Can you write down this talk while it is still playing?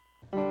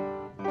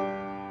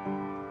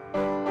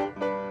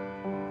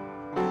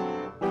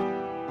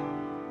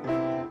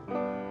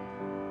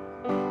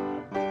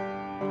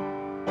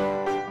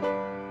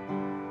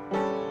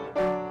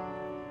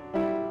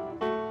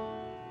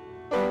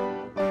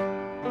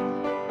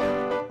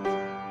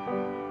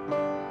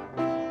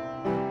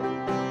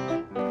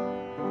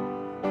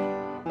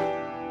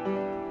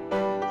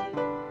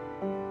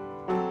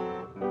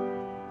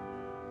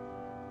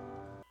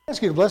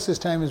Ask you to bless this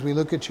time as we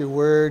look at your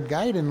word.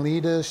 Guide and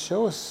lead us.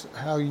 Show us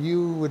how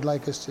you would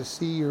like us to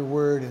see your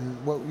word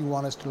and what you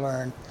want us to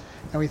learn.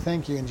 And we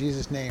thank you in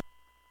Jesus' name.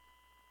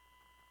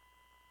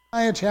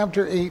 Jeremiah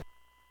chapter 8.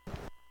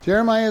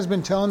 Jeremiah has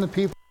been telling the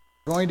people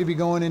they're going to be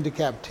going into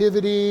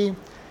captivity.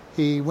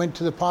 He went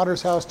to the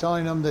potter's house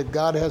telling them that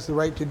God has the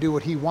right to do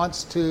what he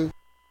wants to.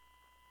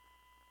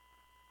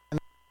 And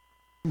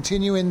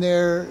continue in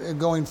there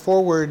going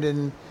forward,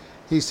 and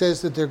he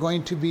says that they're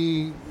going to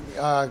be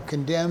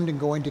condemned and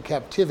go into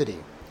captivity.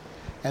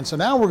 And so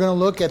now we're going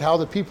to look at how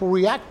the people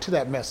react to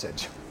that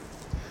message.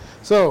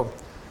 So,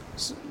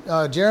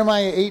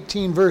 Jeremiah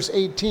 18, verse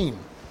 18.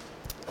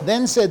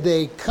 Then said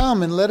they,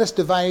 "Come and let us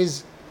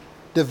devise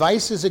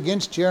devices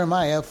against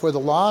Jeremiah, for the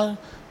law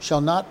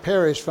shall not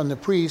perish from the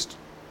priest,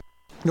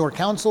 nor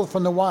counsel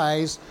from the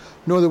wise,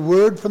 nor the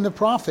word from the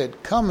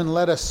prophet. Come and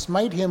let us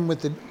smite him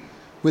with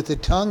the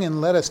tongue, and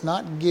let us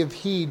not give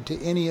heed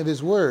to any of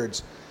his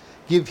words.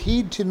 Give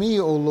heed to me,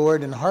 O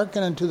Lord, and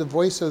hearken unto the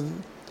voice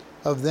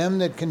of them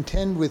that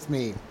contend with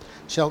me.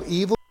 Shall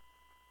evil...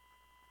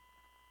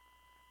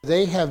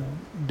 They have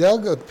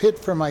dug a pit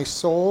for my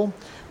soul.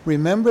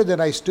 Remember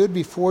that I stood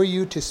before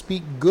you to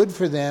speak good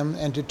for them,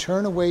 and to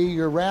turn away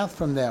your wrath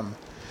from them.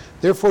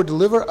 Therefore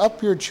deliver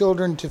up your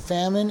children to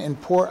famine, and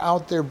pour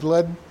out their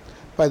blood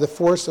by the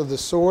force of the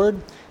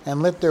sword,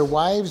 and let their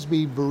wives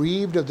be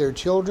bereaved of their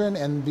children,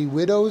 and be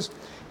widows,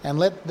 and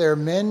let their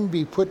men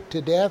be put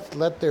to death,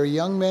 let their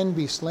young men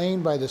be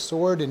slain by the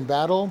sword in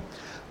battle.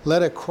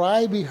 Let a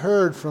cry be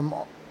heard from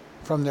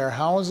their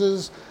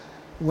houses,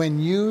 when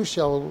you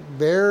shall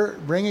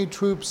bring a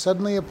troop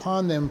suddenly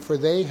upon them, for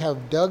they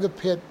have dug a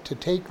pit to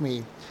take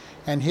me,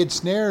 and hid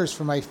snares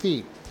for my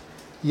feet.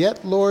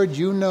 Yet, Lord,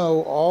 you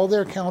know all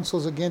their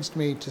counsels against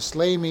me to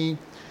slay me.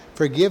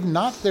 Forgive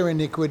not their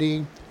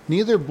iniquity,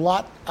 neither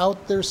blot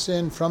out their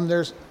sin from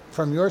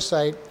your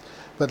sight,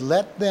 but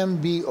let them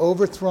be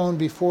overthrown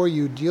before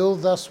you. Deal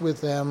thus with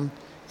them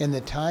in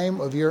the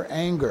time of your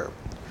anger."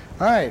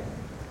 All right.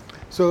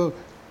 So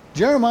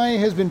Jeremiah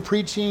has been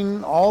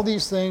preaching all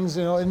these things,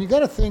 and you got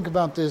to think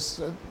about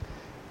this.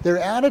 They're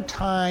at a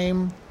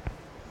time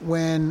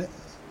when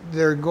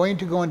they're going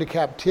to go into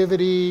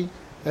captivity.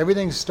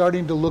 Everything's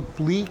starting to look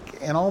bleak,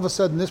 and all of a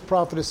sudden this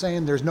prophet is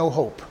saying there's no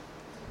hope.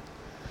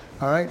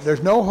 All right?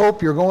 There's no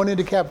hope. You're going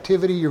into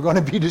captivity. You're going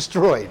to be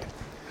destroyed.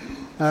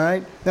 All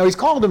right? Now, he's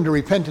called them to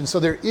repentance, so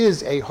there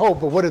is a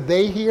hope. But what did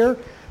they hear?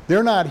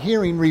 They're not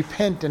hearing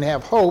repent and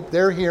have hope.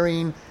 They're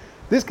hearing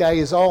this guy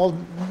is all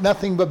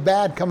nothing but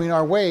bad coming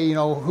our way.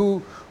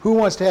 Who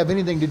wants to have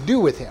anything to do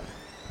with him?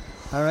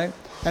 All right?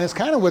 And it's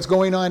kind of what's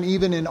going on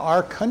even in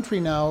our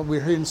country now.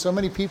 We're hearing so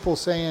many people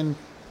saying,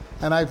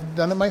 and I've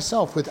done it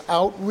myself,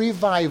 without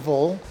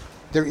revival,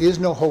 there is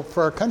no hope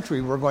for our country.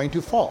 We're going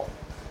to fall.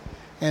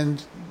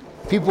 And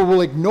people will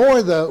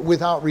ignore the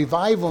without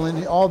revival,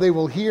 and all they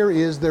will hear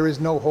is there is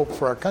no hope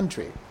for our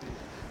country.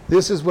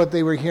 This is what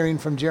they were hearing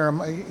from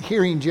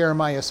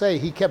Jeremiah say.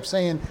 He kept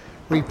saying,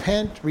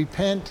 repent,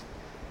 repent,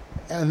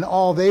 and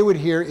all they would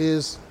hear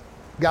is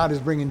God is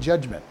bringing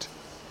judgment.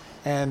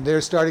 And they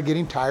started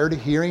getting tired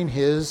of hearing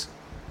his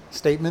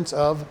statements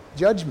of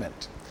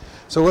judgment.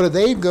 So what do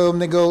they go?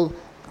 And they go,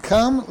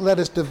 "Come, let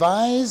us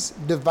devise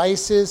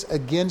devices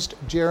against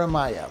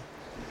Jeremiah."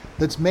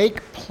 Let's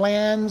make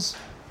plans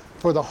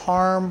for the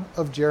harm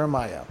of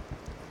Jeremiah.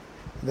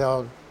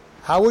 Now,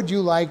 how would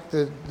you like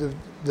the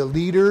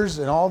leaders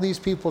and all these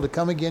people to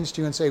come against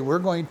you and say, we're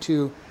going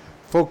to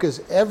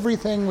focus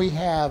everything we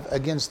have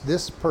against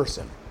this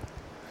person?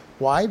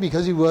 Why?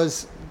 Because he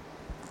was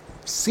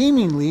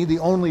seemingly the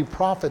only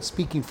prophet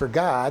speaking for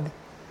God,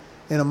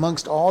 and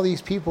amongst all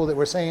these people that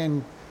were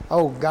saying,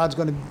 oh, God's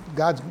going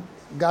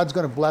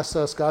to bless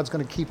us, God's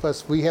going to keep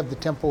us, we have the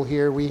temple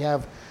here, we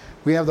have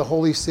the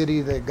holy city,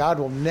 that God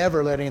will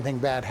never let anything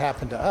bad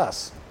happen to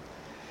us.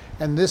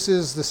 And this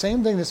is the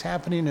same thing that's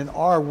happening in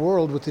our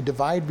world with the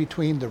divide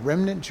between the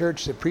remnant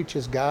church that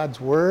preaches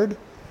God's word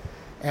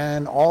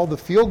and all the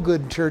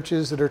feel-good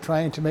churches that are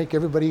trying to make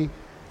everybody,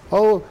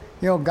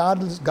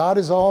 God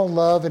is all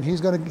love, and he's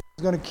going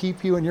to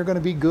keep you, and you're going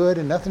to be good,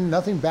 and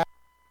nothing bad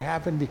will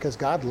happen because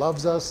God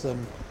loves us,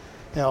 and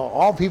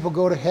all people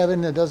go to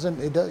heaven.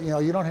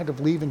 You don't have to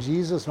believe in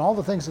Jesus, and all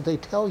the things that they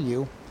tell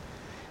you.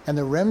 And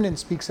the remnant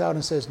speaks out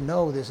and says,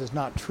 no, this is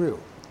not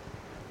true.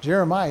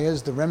 Jeremiah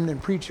is the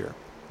remnant preacher.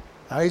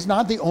 Now, he's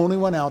not the only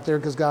one out there,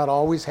 because God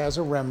always has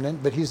a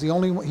remnant, but he's the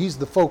only one. He's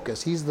the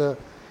focus. He's the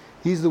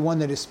one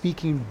that is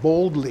speaking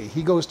boldly.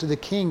 He goes to the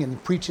king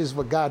and preaches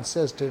what God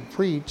says to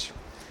preach.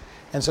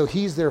 And so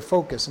he's their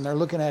focus, and they're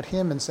looking at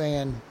him and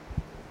saying,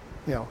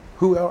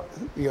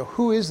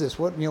 who is this?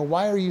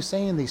 Why are you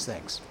saying these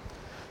things?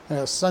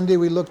 Last night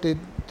we looked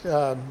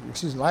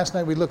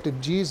at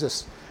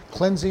Jesus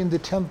cleansing the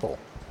temple.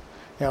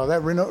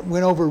 That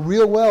went over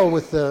real well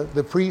with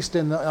the priest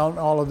and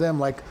all of them.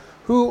 Like,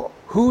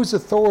 whose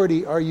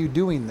authority are you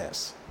doing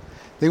this?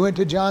 They went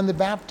to John the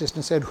Baptist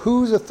and said,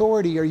 whose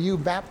authority are you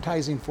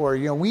baptizing for?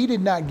 We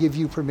did not give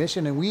you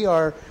permission, and we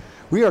are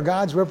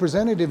God's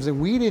representatives, and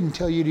we didn't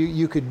tell you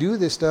you could do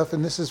this stuff.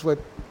 And this is what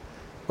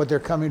what they're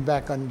coming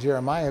back on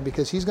Jeremiah,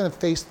 because he's going to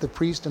face the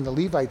priest and the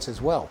Levites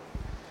as well,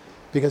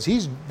 because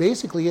he's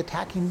basically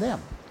attacking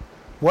them.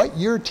 What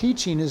you're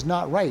teaching is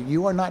not right.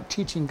 You are not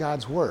teaching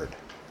God's word.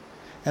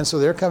 And so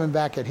they're coming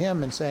back at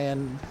him and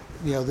saying,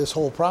 this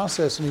whole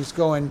process, and he's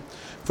going,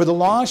 for the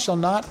law shall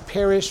not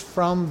perish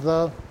from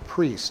the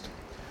priest.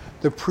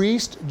 The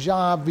priest's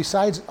job,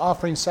 besides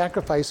offering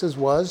sacrifices,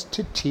 was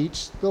to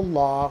teach the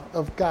law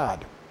of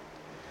God.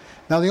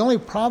 Now, the only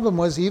problem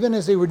was, even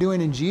as they were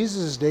doing in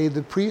Jesus' day,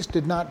 the priest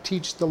did not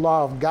teach the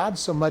law of God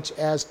so much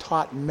as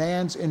taught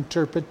man's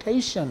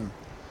interpretation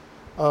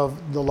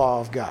of the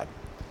law of God.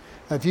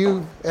 Now, if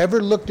you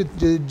ever looked at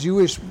the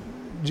Jewish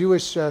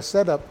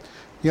setup,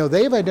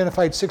 they've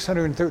identified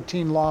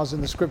 613 laws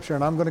in the Scripture,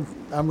 and I'm going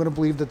to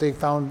believe that they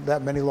found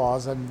that many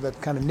laws. That's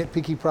kind of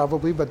nitpicky,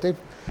 probably, but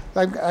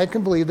I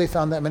can believe they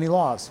found that many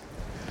laws.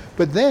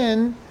 But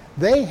then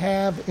they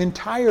have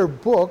entire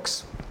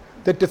books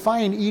that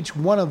define each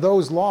one of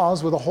those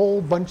laws with a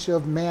whole bunch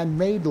of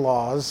man-made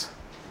laws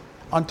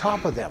on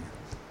top of them.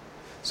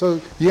 So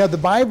you have the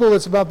Bible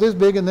that's about this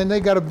big, and then they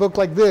got a book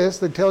like this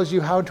that tells you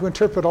how to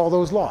interpret all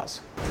those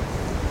laws.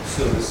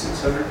 So the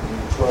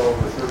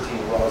 612 or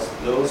 13 laws,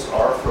 those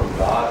are from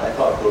God? I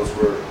thought those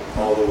were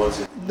all the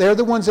ones They're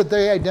the ones that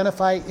they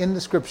identify in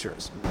the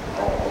Scriptures.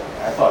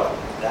 Oh, I thought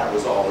that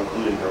was all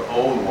including their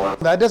own one.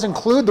 That doesn't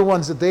include the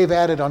ones that they've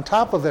added on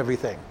top of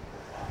everything.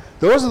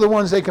 Those are the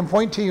ones they can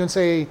point to you and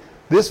say,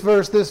 this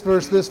verse, this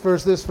verse, this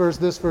verse, this verse,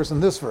 this verse,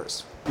 and this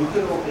verse. Who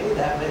could obey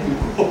that many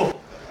rules?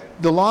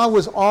 The law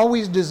was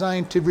always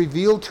designed to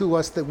reveal to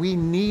us that we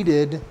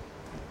needed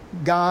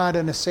God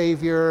and a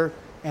Savior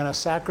and a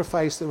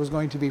sacrifice that was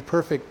going to be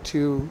perfect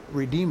to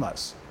redeem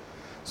us.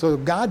 So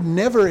God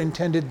never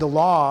intended the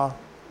law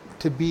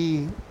to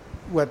be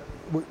I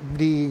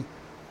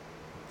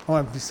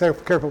want to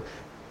be careful,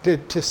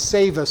 to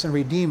save us and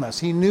redeem us.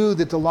 He knew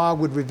that the law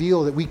would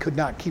reveal that we could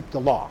not keep the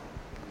law,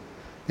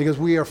 because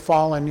we are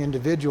fallen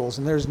individuals,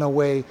 and there's no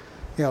way,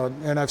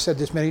 and I've said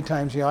this many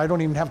times, I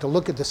don't even have to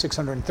look at the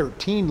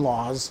 613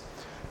 laws.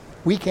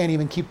 We can't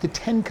even keep the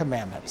 10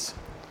 commandments.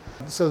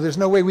 So there's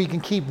no way we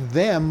can keep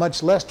them,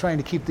 much less trying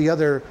to keep the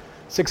other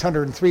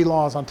 603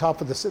 laws on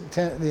top of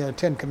the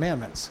 10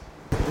 commandments.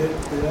 Did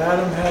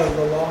Adam have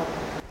the law?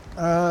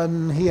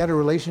 He had a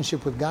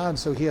relationship with God,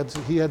 so he had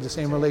the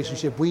same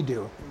relationship we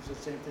do. It was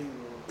the same thing.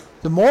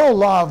 The moral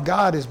law of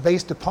God is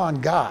based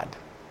upon God.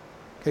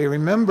 Okay,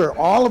 remember,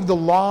 all of the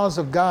laws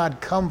of God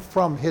come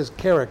from his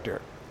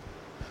character.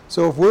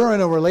 So if we're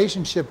in a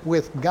relationship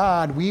with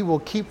God, we will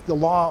keep the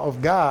law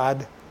of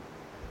God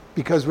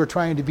because we're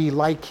trying to be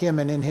like him,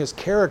 and in his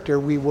character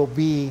we will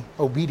be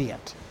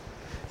obedient.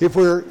 If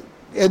we're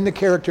in the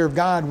character of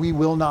God, we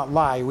will not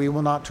lie. We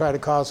will not try to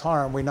cause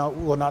harm. We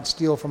will not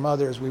steal from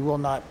others. We will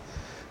not.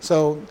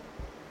 So,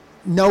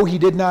 no, he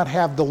did not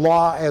have the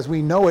law as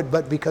we know it,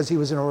 but because he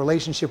was in a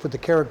relationship with the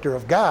character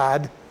of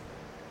God,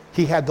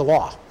 he had the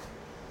law.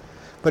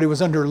 But he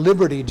was under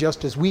liberty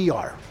just as we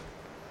are.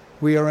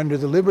 We are under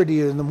the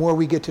liberty, and the more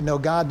we get to know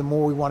God, the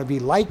more we want to be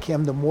like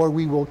him, the more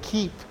we will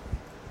keep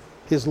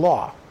his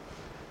law.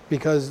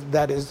 Because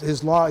that is,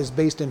 his law is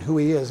based in who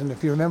he is. And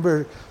if you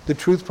remember the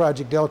Truth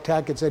Project, Del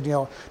Tackett said,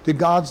 did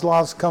God's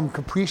laws come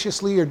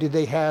capriciously, or did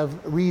they have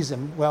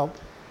reason? Well,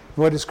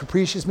 what does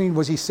capricious mean?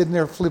 Was he sitting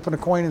there flipping a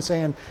coin and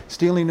saying,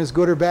 stealing is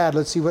good or bad?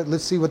 Let's see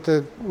what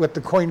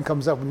the coin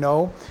comes up.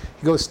 No.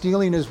 He goes,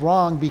 stealing is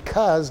wrong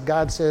because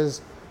God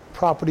says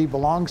property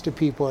belongs to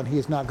people, and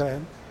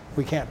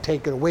we can't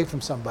take it away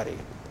from somebody.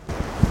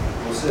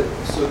 Well,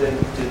 so then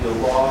did the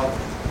law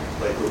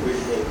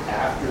originate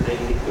after they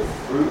ate the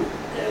fruit?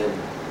 And,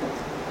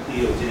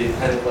 did it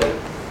kind of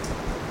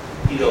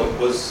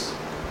was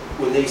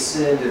when they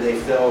sinned and they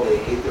fell, they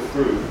ate the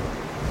fruit,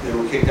 they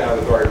were kicked out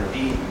of the Garden of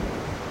Eden.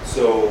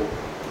 So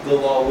the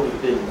law would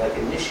have been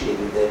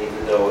initiated then,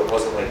 even though it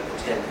wasn't like the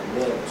Ten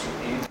Commandments.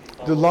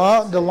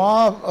 The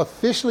law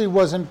officially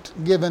wasn't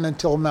given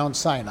until Mount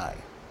Sinai.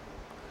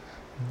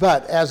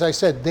 But as I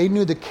said, they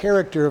knew the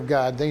character of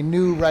God. They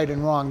knew right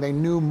and wrong. They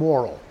knew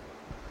moral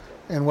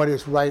and what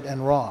is right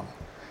and wrong.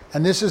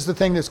 And this is the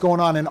thing that's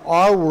going on in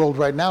our world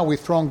right now. We've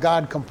thrown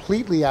God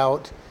completely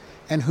out,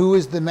 and who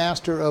is the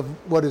master of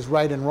what is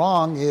right and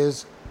wrong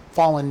is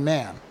fallen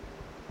man.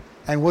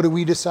 And what do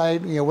we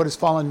decide? What does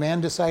fallen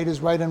man decide is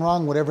right and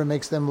wrong? Whatever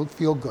makes them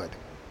feel good.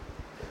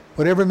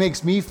 Whatever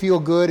makes me feel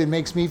good, it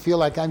makes me feel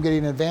like I'm getting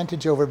an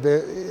advantage over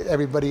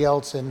everybody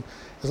else. And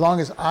as long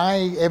as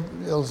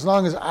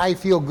I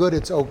feel good,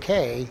 it's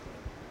okay,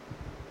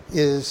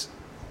 is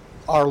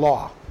our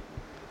law.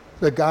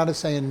 But God is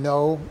saying,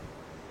 no,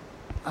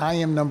 I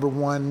am number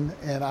one,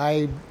 and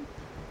I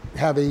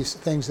have these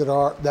things that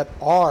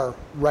are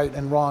right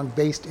and wrong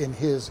based in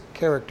his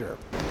character.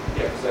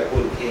 Yeah, because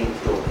when Cain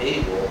killed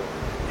Abel,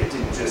 it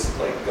didn't just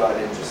God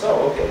didn't just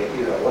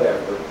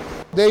whatever.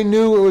 They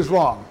knew it was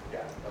wrong. Yeah.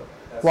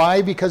 Okay.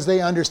 Why? Because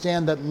they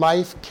understand that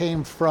life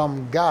came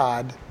from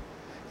God,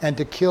 and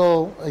to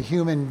kill a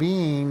human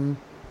being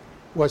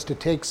was to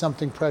take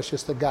something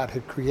precious that God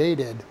had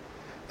created.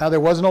 Now, there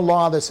wasn't a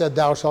law that said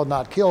thou shalt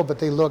not kill, but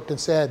they looked and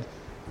said,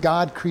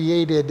 God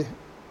created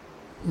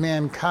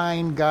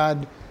mankind,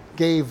 God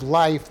gave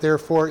life,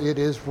 therefore it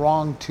is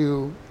wrong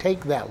to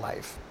take that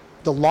life.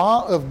 The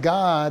law of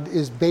God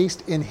is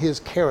based in his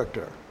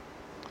character.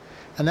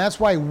 And that's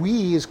why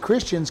we as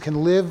Christians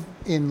can live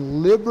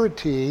in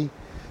liberty,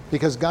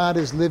 because God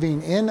is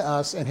living in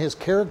us and his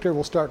character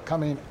will start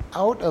coming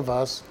out of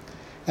us.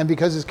 And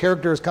because his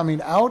character is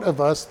coming out of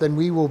us, then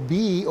we will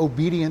be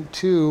obedient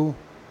to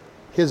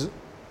his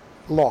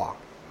law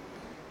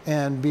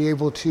and be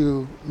able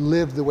to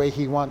live the way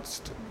he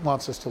wants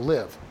us to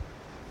live.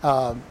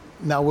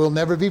 Now, we'll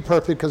never be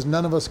perfect because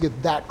none of us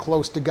get that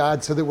close to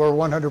God so that we're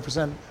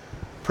 100%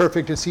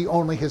 perfect and see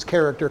only his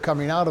character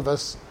coming out of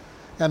us.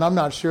 And I'm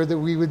not sure that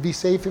we would be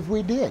safe if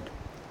we did.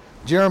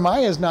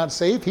 Jeremiah is not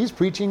safe. He's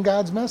preaching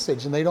God's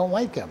message and they don't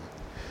like him.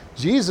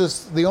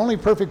 Jesus, the only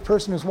perfect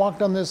person who's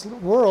walked on this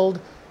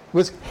world,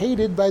 was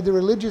hated by the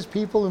religious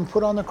people and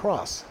put on the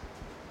cross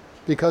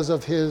because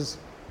of his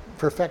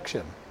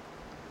perfection.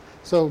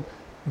 So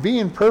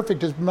being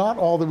perfect is not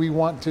all that we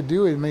want to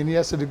do. I mean,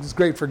 yes, it's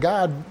great for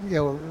God,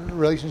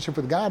 relationship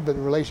with God, but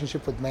the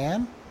relationship with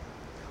man,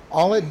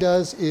 all it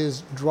does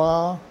is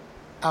draw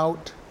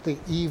out the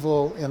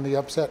evil and the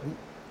upset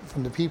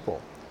from the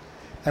people.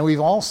 And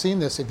we've all seen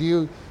this. If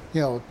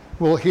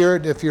we'll hear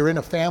it if you're in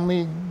a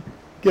family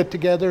get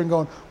together and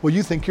going, well,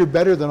 you think you're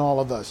better than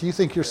all of us. You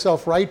think you're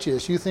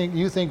self-righteous. You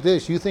think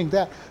this, you think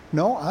that.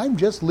 No, I'm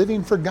just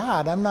living for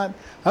God. I'm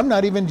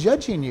not even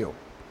judging you.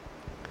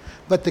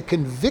 But the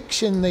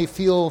conviction they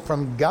feel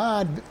from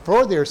God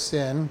for their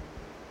sin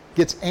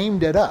gets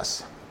aimed at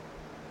us.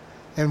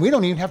 And we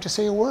don't even have to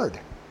say a word.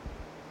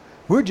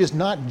 We're just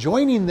not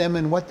joining them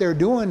in what they're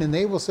doing, and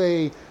they will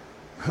say,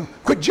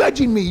 quit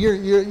judging me.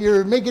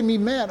 You're making me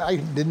mad. I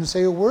didn't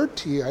say a word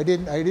to you. I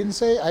didn't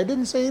say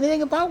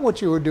anything about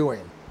what you were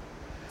doing.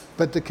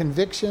 But the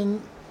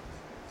conviction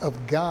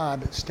of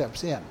God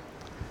steps in.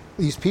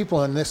 These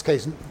people, in this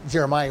case,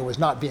 Jeremiah was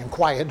not being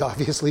quiet,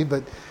 obviously,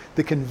 but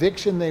the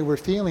conviction they were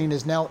feeling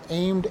is now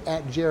aimed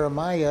at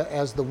Jeremiah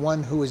as the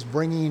one who is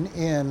bringing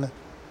in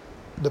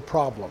the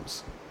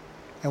problems.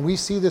 And we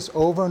see this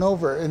over and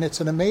over. And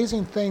it's an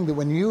amazing thing that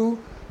when you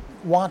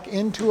walk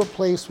into a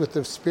place with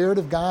the Spirit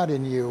of God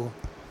in you,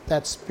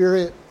 that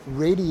Spirit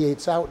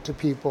radiates out to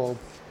people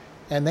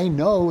and they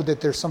know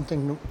that there's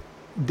something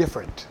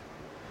different.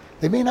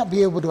 They may not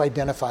be able to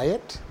identify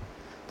it.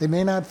 They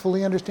may not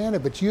fully understand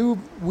it, but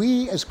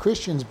we as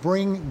Christians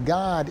bring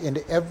God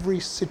into every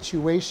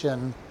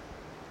situation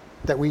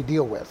that we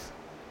deal with.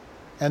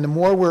 And the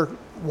more we're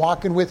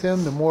walking with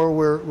him, the more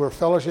we're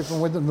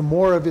fellowshipping with him, the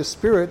more of his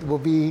Spirit will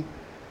be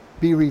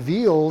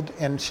revealed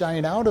and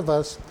shine out of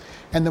us.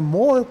 And the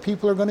more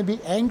people are going to be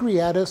angry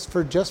at us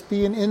for just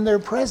being in their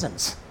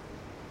presence.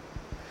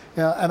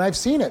 And I've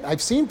seen it.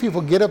 I've seen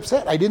people get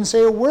upset. I didn't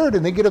say a word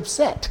and they get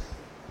upset.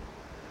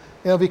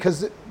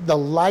 Because the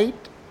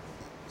light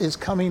is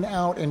coming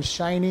out and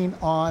shining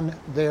on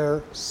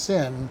their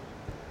sin.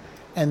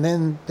 And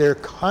then their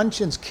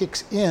conscience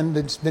kicks in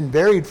that's been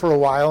buried for a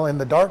while in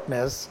the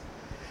darkness.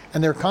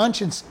 And their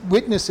conscience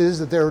witnesses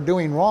that they're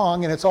doing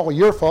wrong, and it's all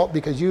your fault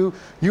because you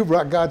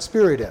brought God's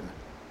Spirit in.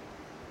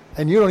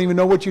 And you don't even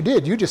know what you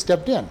did. You just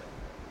stepped in.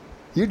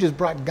 You just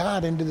brought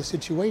God into the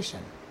situation.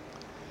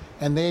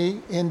 And they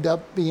end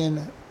up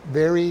being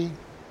very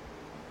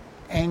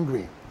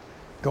angry.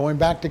 Going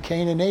back to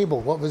Cain and Abel,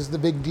 what was the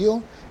big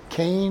deal?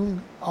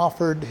 Cain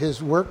offered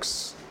his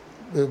works,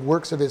 the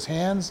works of his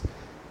hands.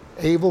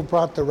 Abel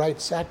brought the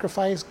right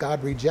sacrifice.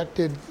 God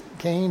rejected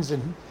Cain's,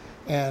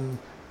 and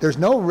there's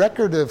no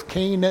record of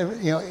Cain,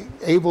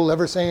 Abel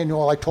ever saying,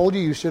 well, I told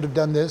you should have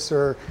done this,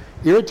 or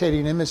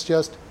irritating him. It's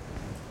just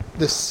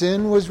the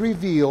sin was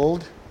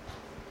revealed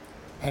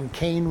and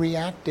Cain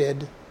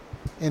reacted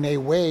in a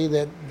way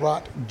that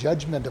brought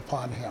judgment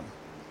upon him.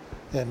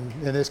 And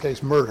in this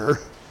case, murder.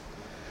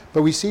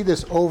 But we see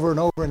this over and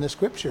over in the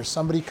scriptures.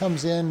 Somebody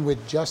comes in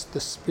with just the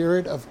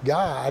Spirit of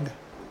God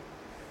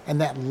and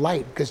that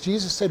light, because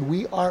Jesus said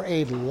we are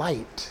a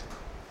light.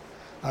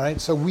 All right,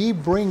 so we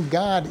bring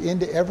God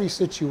into every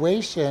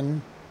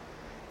situation,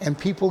 and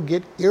people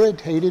get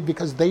irritated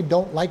because they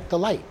don't like the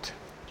light.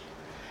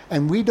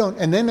 And we don't.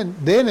 And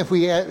then if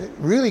we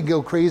really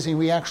go crazy,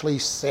 we actually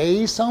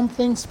say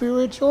something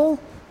spiritual.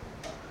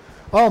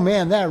 Oh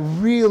man, that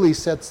really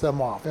sets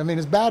them off. I mean,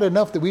 it's bad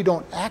enough that we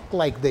don't act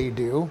like they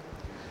do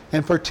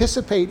and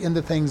participate in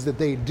the things that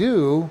they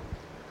do,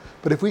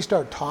 but if we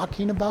start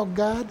talking about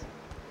God,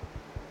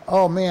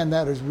 oh man,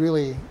 that is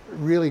really,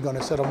 really going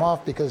to set them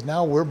off, because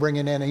now we're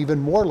bringing in even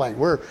more light.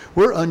 We're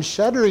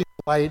unshuttering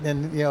light,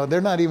 and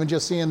they're not even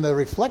just seeing the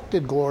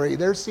reflected glory;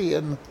 they're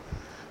seeing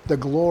the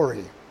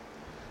glory.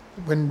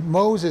 When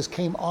Moses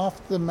came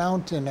off the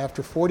mountain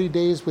after 40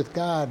 days with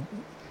God,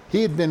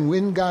 he had been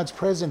in God's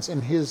presence,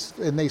 and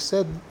they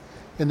said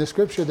in the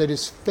scripture that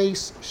his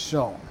face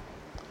shone.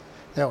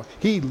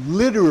 He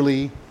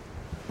literally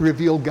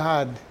revealed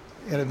God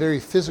in a very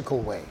physical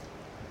way.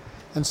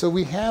 And so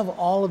we have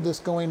all of this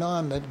going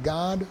on, that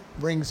God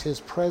brings his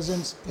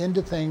presence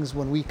into things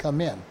when we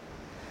come in.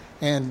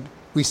 And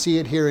we see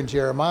it here in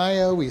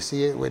Jeremiah, we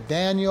see it with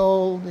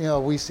Daniel,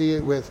 we see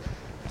it with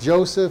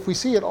Joseph, we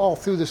see it all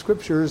through the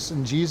scriptures,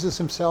 and Jesus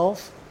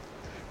himself.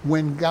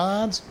 When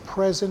God's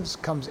presence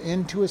comes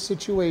into a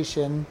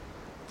situation,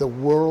 the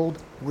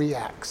world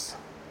reacts.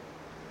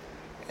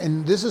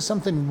 And this is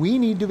something we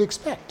need to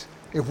expect.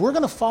 If we're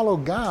going to follow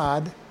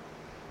God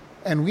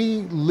and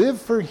we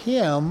live for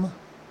him,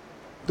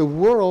 the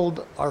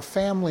world, our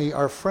family,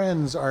 our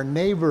friends, our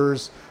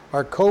neighbors,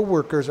 our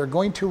co-workers are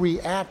going to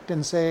react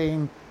and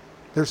saying,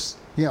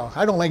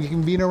 I don't like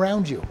even being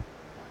around you.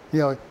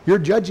 You're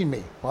judging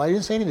me. Well, I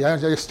didn't say anything.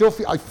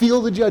 I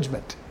feel the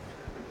judgment.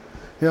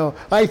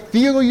 I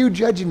feel you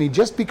judging me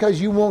just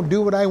because you won't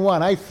do what I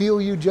want. I feel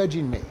you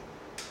judging me.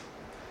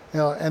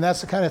 And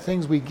that's the kind of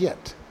things we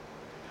get.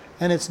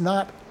 And it's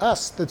not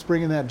us that's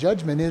bringing that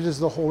judgment. It is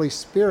the Holy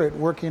Spirit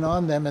working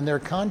on them, and their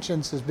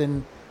conscience has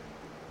been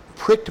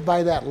pricked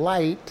by that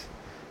light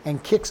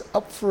and kicks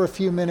up for a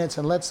few minutes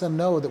and lets them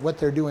know that what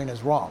they're doing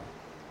is wrong.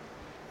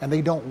 And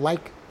they don't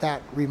like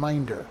that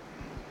reminder.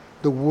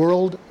 The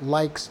world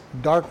likes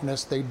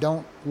darkness. They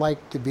don't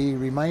like to be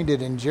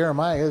reminded, and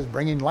Jeremiah is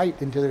bringing light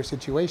into their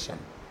situation.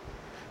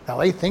 Now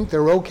they think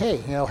they're okay.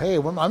 Hey,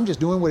 I'm just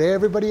doing what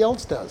everybody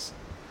else does.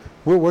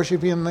 We're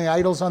worshiping the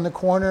idols on the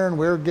corner, and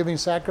we're giving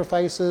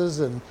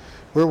sacrifices, and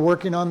we're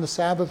working on the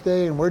Sabbath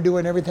day, and we're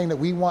doing everything that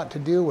we want to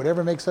do.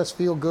 Whatever makes us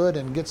feel good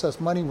and gets us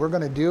money, we're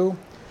going to do.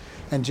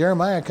 And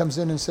Jeremiah comes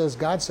in and says,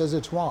 God says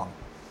it's wrong.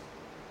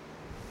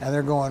 And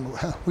they're going,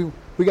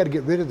 we got to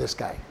get rid of this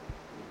guy.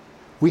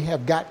 We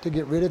have got to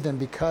get rid of him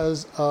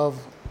because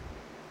of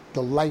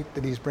the light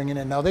that he's bringing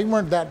in. Now, they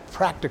weren't that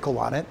practical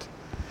on it.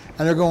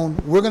 And they're going,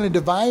 we're going to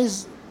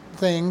devise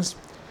things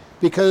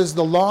because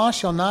the law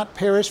shall not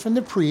perish from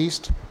the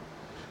priest,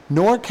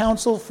 nor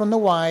counsel from the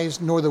wise,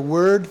 nor the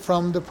word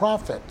from the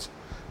prophet.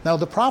 Now,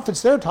 the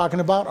prophets they're talking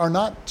about are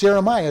not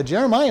Jeremiah.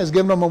 Jeremiah is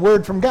giving them a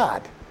word from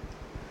God.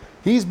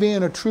 He's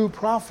being a true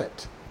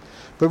prophet.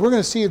 But we're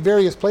going to see at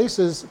various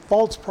places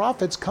false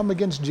prophets come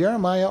against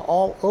Jeremiah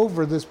all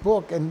over this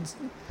book and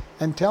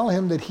tell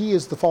him that he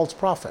is the false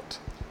prophet.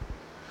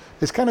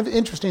 It's kind of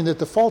interesting that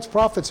the false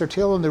prophets are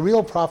telling the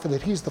real prophet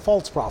that he's the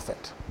false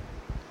prophet.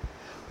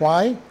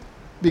 Why?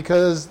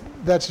 Because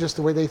that's just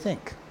the way they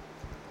think.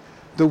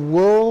 The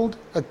world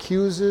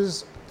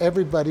accuses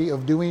everybody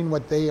of doing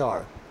what they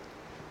are.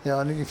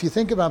 And if you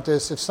think about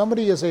this, if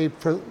somebody is a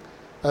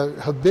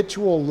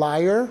habitual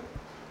liar,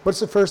 what's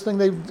the first thing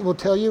they will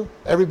tell you?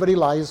 Everybody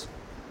lies.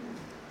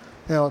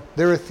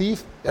 They're a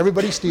thief.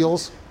 Everybody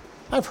steals.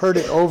 I've heard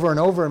it over and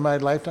over in my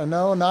lifetime.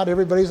 No, not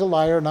everybody's a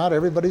liar. Not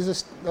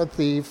everybody's a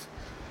thief.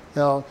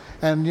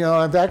 And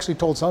I've actually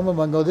told some of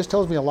them, this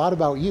tells me a lot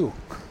about you.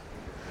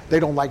 They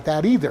don't like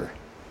that either.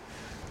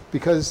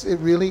 Because it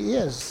really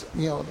is,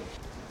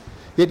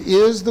 it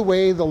is the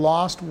way the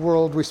lost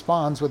world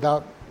responds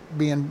without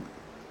being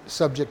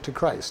subject to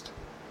Christ.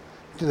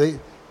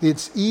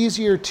 It's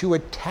easier to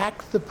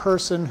attack the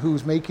person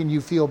who's making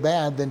you feel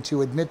bad than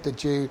to admit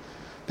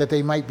that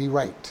they might be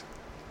right.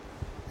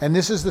 And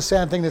this is the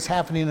sad thing that's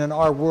happening in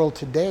our world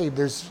today.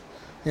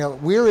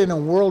 We're in a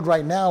world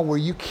right now where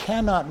you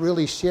cannot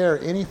really share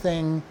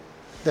anything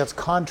that's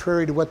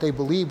contrary to what they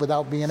believe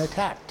without being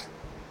attacked.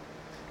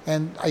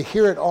 And I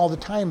hear it all the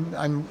time.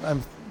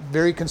 I'm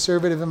very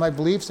conservative in my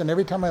beliefs, and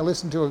every time I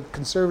listen to a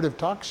conservative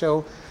talk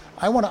show,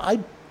 I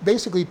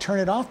basically turn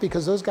it off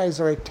because those guys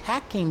are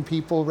attacking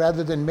people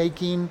rather than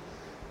making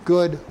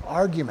good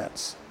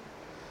arguments.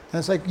 And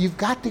it's like, you've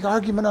got the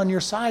argument on your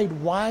side.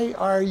 Why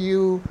are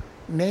you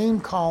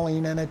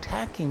name-calling and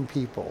attacking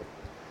people?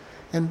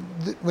 And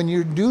when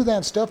you do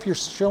that stuff, you're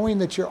showing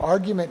that your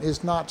argument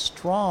is not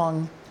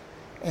strong,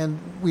 and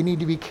we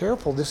need to be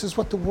careful. This is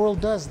what the world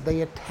does.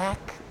 They attack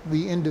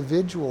the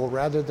individual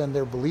rather than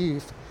their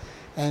belief,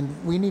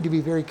 and we need to be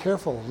very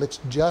careful.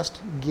 Let's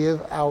just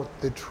give out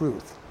the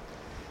truth.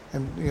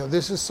 And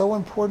this is so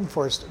important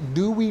for us.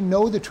 Do we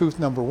know the truth,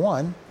 number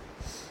one,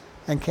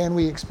 and can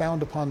we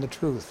expound upon the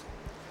truth?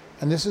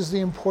 And this is the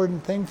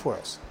important thing for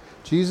us.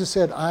 Jesus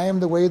said, I am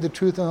the way, the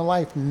truth, and the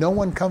life. No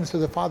one comes to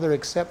the Father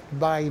except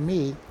by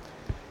me.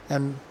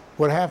 And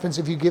what happens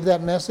if you give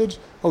that message?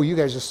 Oh, you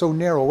guys are so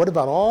narrow. What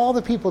about all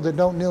the people that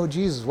don't know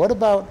Jesus? What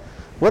about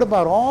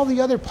all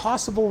the other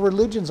possible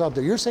religions out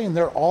there? You're saying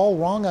they're all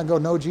wrong? I go,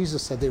 no,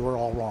 Jesus said they were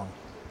all wrong.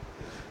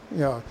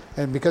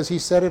 And because he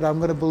said it, I'm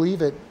going to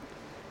believe it.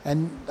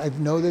 And I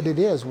know that it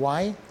is.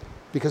 Why?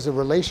 Because a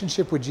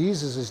relationship with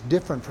Jesus is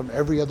different from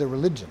every other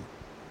religion.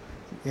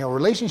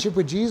 Relationship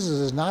with Jesus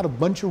is not a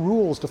bunch of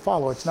rules to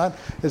follow. It's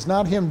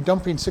not him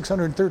dumping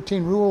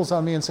 613 rules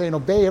on me and saying,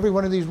 obey every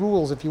one of these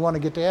rules if you want to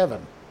get to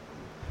heaven.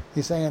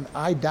 He's saying,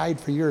 I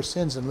died for your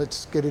sins, and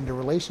let's get into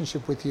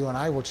relationship with you, and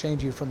I will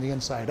change you from the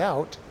inside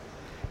out.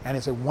 And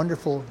it's a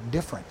wonderful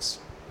difference.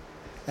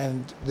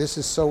 And this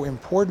is so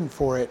important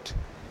for it.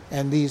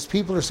 And these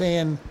people are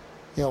saying,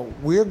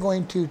 we're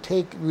going to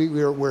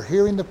we're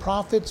hearing the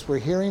prophets, we're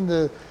hearing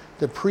the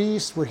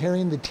priests, we're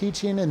hearing the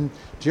teaching, and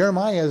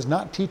Jeremiah is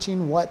not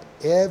teaching what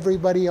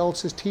everybody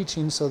else is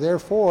teaching, so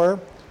therefore,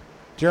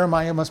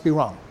 Jeremiah must be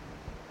wrong.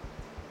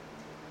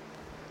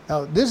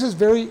 Now, this is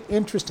very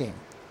interesting.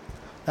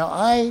 Now,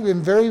 I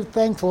am very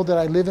thankful that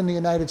I live in the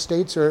United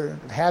States, or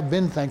have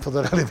been thankful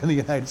that I live in the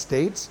United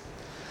States.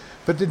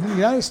 But the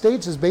United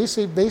States is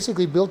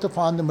basically built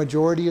upon the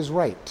majority is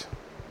right.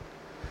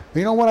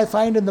 You know what I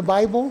find in the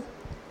Bible?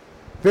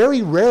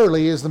 Very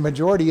rarely is the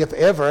majority, if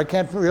ever, I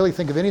can't really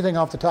think of anything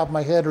off the top of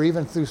my head or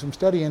even through some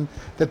studying,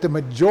 that the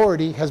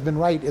majority has been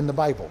right in the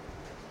Bible.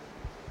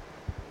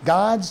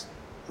 God's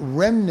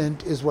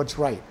remnant is what's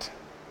right.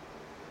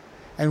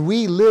 And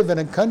we live in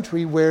a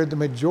country where the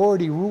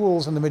majority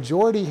rules, and the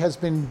majority has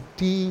been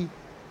decoupling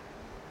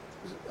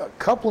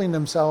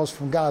themselves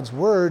from God's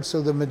word,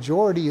 so the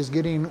majority is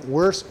getting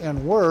worse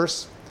and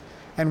worse,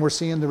 and we're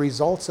seeing the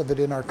results of it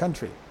in our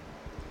country.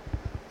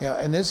 Yeah,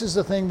 and this is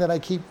the thing that I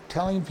keep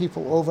telling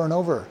people over and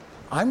over.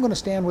 I'm going to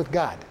stand with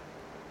God,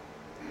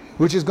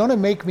 which is going to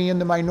make me in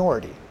the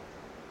minority,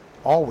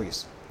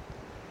 always.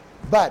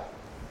 But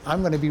I'm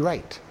going to be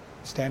right,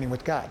 standing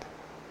with God.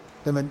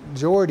 The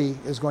majority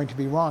is going to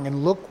be wrong.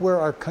 And look where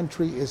our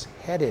country is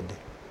headed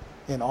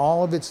in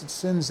all of its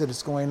sins that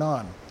is going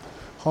on.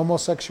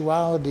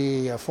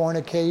 Homosexuality,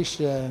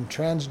 fornication,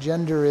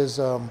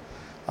 transgenderism,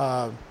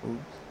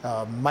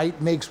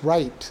 might makes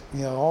right.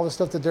 You know, all the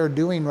stuff that they're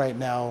doing right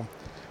now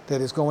that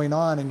is going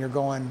on, and you're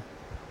going,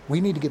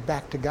 we need to get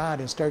back to God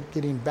and start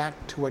getting back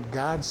to what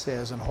God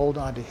says and hold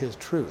on to His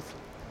truth.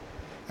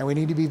 And we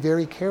need to be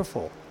very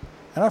careful.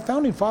 And our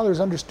founding fathers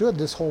understood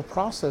this whole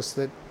process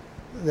that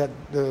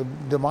the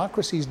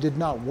democracies did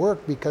not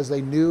work because they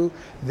knew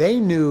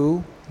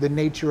the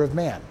nature of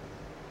man.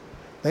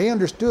 They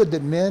understood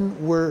that men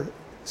were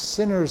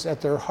sinners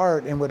at their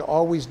heart and would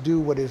always do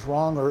what is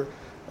wrong or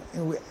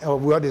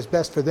what is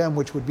best for them,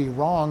 which would be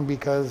wrong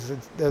because it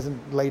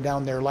doesn't lay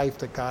down their life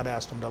that God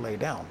asked them to lay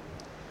down.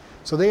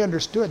 So they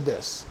understood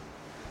this.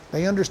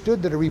 They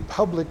understood that a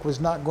republic was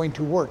not going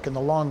to work in the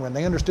long run.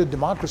 They understood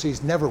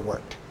democracies never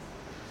worked.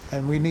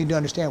 And we need to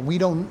understand, we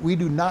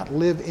do not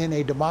live in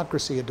a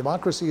democracy. A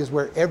democracy is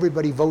where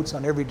everybody votes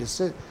on every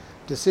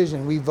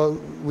decision. We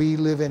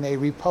live in a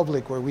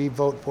republic where we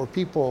vote for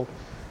people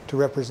to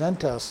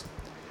represent us.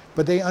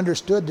 But they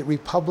understood that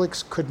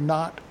republics could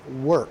not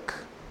work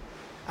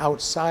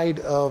outside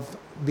of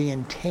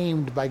being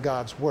tamed by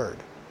God's word.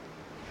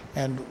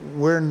 And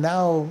we're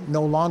now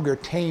no longer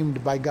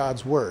tamed by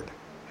God's word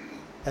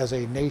as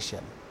a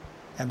nation.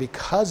 And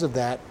because of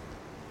that,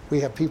 we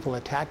have people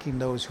attacking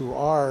those who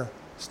are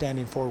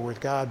standing forward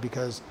with God,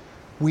 because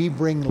we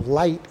bring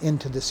light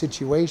into the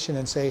situation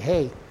and say,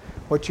 hey,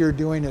 what you're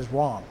doing is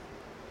wrong.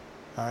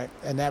 All right?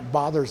 And that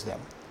bothers them.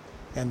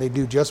 And they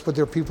do just what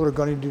their people are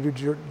going to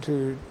do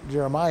to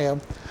Jeremiah.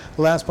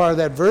 The last part of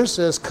that verse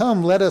says,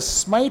 come, let us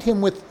smite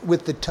him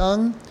with the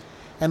tongue,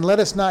 and let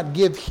us not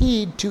give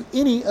heed to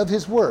any of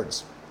his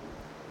words.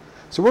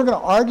 So we're going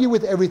to argue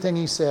with everything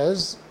he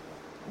says,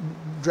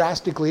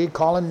 drastically,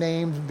 call him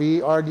names,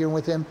 be arguing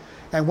with him,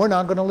 and we're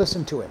not going to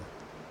listen to him.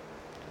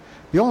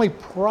 The only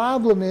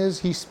problem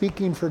is he's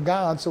speaking for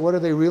God, so what are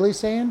they really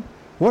saying?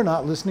 We're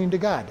not listening to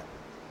God.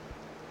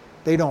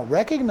 They don't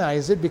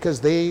recognize it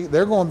because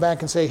they're going back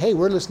and say, hey,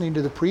 we're listening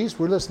to the priests,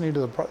 we're listening to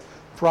the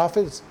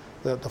prophets,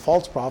 the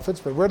false prophets,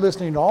 but we're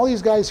listening to all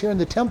these guys here in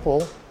the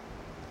temple,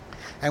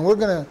 and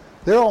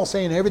they're all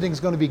saying everything's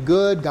going to be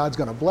good, God's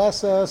going to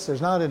bless us,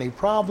 there's not any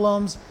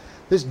problems.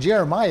 This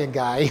Jeremiah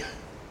guy,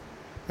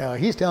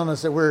 he's telling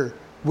us that we're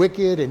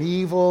wicked and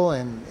evil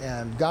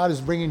and God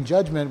is bringing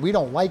judgment. We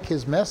don't like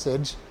his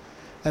message,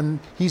 and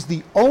he's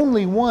the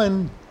only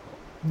one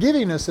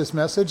giving us this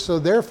message, so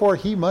therefore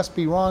he must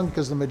be wrong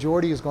because the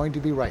majority is going to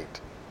be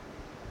right.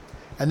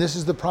 And this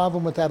is the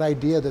problem with that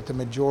idea that the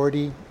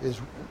majority is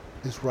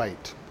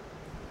right.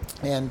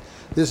 And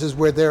this is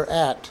where they're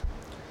at.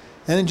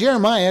 And then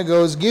Jeremiah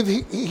goes, give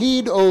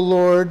heed, O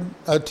Lord,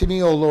 to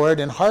me, O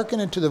Lord, and hearken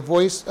unto the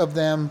voice of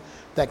them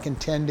that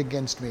contend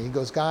against me. He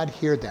goes, God,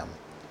 hear them.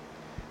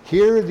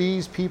 Hear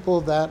these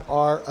people that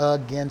are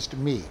against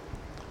me.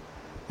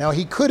 Now,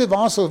 he could have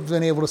also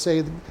been able to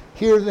say,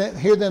 hear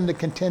them that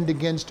contend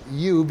against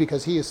you,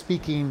 because he is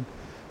speaking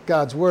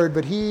God's word,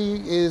 but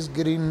he is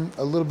getting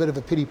a little bit of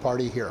a pity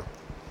party here.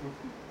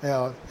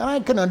 And I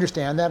can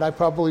understand that. I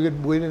probably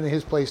would win in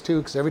his place too,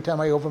 because every time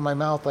I open my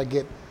mouth, I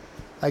get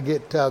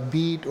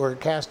beat or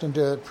cast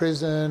into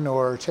prison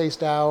or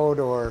chased out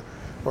or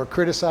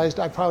criticized.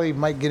 I probably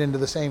might get into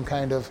the same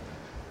kind of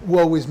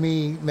woe is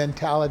me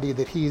mentality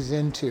that he's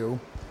into.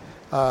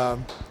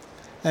 And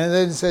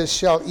then it says,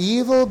 shall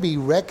evil be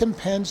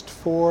recompensed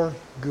for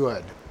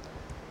good?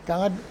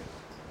 God,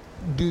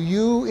 do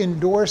you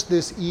endorse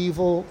this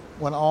evil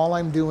when all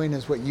I'm doing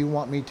is what you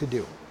want me to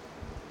do?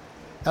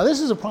 Now, this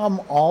is a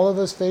problem all of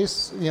us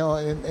face,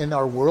 in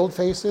our world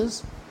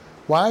faces.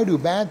 Why do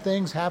bad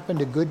things happen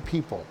to good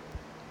people?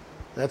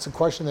 That's a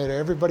question that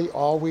everybody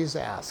always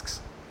asks.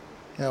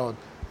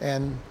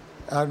 And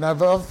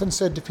I've often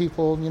said to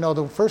people,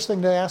 the first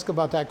thing to ask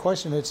about that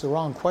question, it's the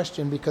wrong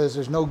question, because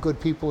there's no good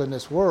people in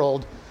this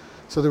world.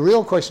 So the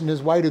real question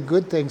is, why do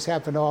good things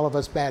happen to all of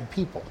us bad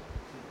people?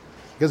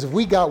 Because if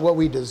we got what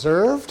we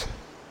deserved,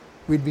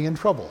 we'd be in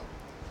trouble.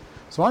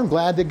 So I'm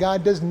glad that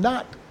God does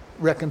not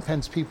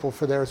recompense people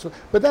for theirs.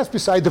 But that's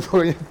beside the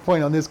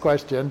point on this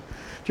question.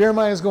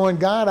 Jeremiah is going,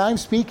 God, I'm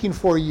speaking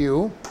for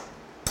you.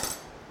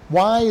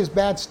 Why is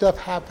bad stuff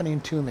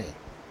happening to me?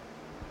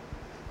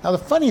 Now the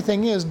funny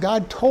thing is,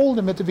 God told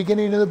him at the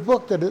beginning of the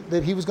book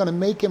that he was going to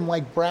make him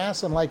like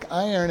brass and like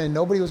iron, and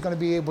nobody was going to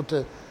be able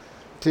to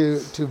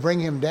bring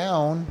him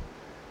down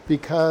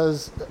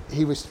because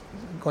he was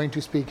going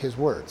to speak his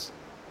words.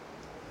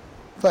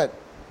 But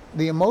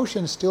the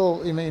emotion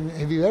still, I mean,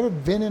 have you ever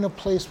been in a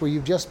place where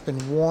you've just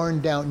been worn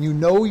down? You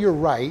know you're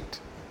right.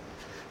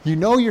 You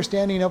know you're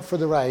standing up for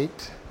the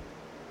right.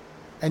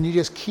 And you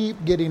just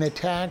keep getting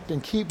attacked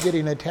and keep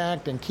getting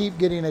attacked and keep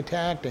getting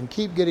attacked and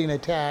keep getting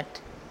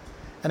attacked.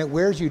 And it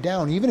wears you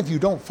down. Even if you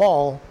don't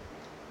fall,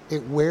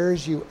 it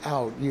wears you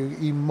out. You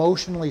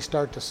emotionally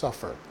start to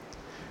suffer.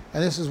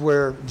 And this is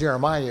where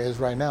Jeremiah is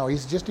right now.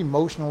 He's just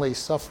emotionally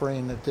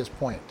suffering at this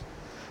point.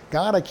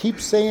 God, I keep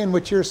saying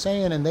what you're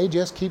saying, and they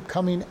just keep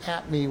coming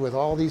at me with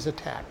all these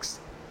attacks.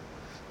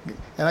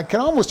 And I can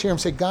almost hear him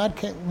say, God,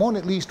 won't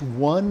at least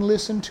one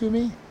listen to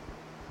me?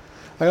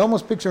 I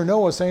almost picture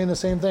Noah saying the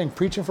same thing,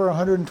 preaching for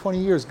 120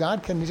 years.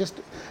 God, can just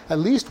at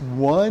least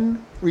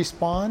one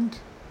respond?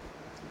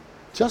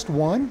 Just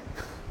one?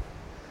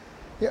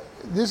 Yeah,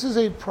 this is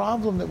a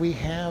problem that we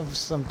have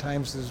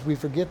sometimes, is we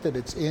forget that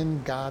it's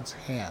in God's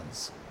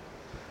hands.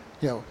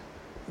 You know,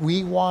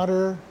 we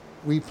water,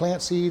 we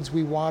plant seeds,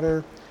 we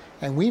water,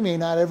 and we may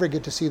not ever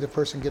get to see the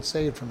person get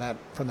saved from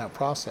that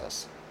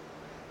process.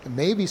 And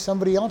maybe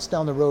somebody else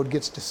down the road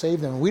gets to save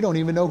them, and we don't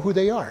even know who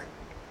they are.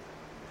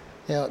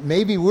 You know,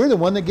 maybe we're the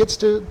one that gets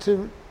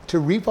to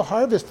reap a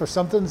harvest for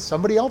something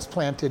somebody else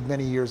planted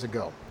many years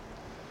ago.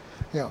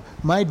 You know,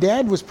 my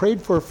dad was prayed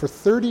for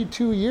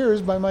 32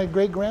 years by my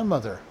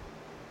great-grandmother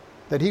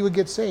that he would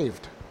get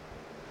saved.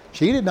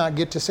 She did not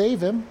get to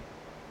save him,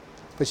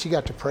 but she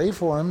got to pray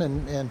for him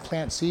and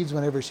plant seeds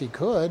whenever she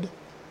could.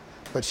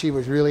 But she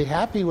was really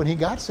happy when he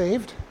got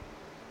saved.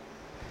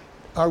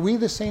 Are we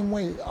the same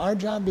way? Our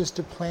job is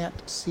to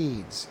plant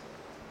seeds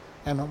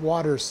and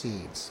water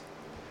seeds.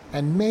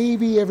 And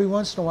maybe every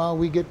once in a while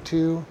we get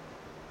to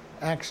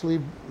actually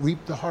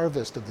reap the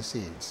harvest of the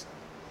seeds.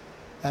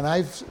 And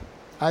I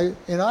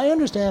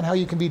understand how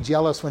you can be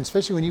jealous when,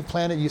 especially when you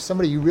planted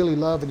somebody you really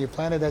love and you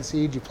planted that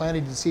seed, you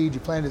planted the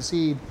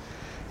seed.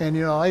 And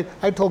you know,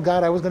 I told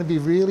God I was going to be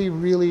really,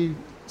 really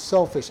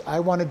selfish. I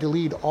wanted to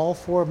lead all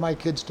 4 of my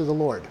kids to the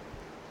Lord.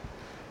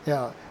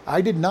 Yeah,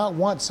 I did not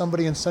want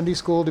somebody in Sunday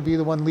school to be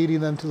the one leading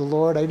them to the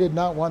Lord. I did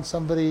not want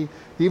somebody,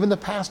 even the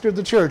pastor of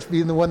the church,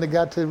 being the one that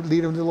got to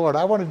lead them to the Lord.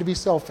 I wanted to be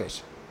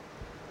selfish.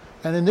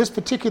 And in this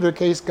particular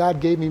case, God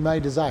gave me my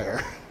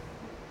desire.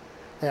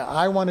 Yeah,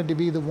 I wanted to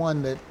be the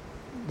one that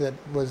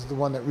was the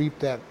one that reaped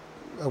that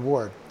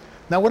award.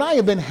 Now, would I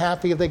have been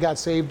happy if they got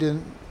saved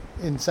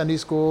in Sunday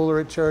school or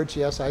at church?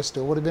 Yes, I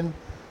still would have been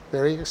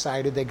very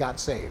excited they got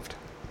saved.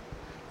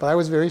 But I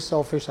was very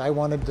selfish. I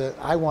wanted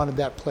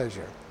that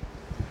pleasure.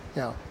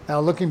 You know, now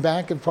looking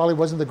back, it probably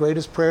wasn't the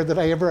greatest prayer that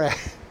I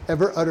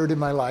ever uttered in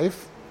my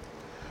life.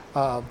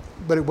 But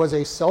it was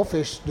a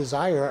selfish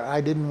desire. I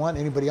didn't want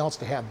anybody else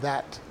to have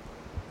that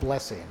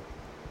blessing,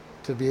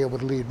 to be able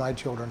to lead my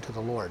children to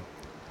the Lord.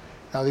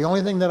 Now, the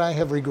only thing that I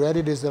have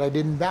regretted is that I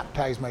didn't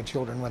baptize my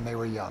children when they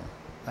were young.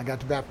 I got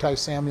to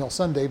baptize Samuel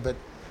Sunday, but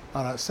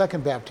on a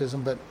second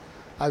baptism, but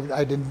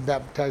I didn't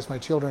baptize my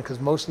children because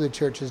most of the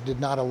churches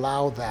did not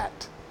allow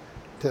that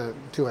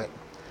to it.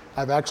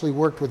 I've actually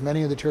worked with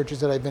many of the churches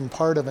that I've been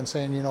part of and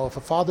saying, you know, if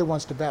a father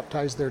wants to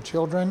baptize their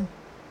children,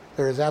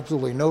 there is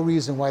absolutely no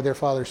reason why their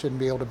father shouldn't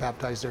be able to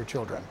baptize their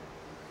children.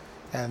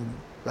 And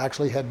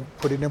actually had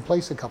put it in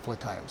place a couple of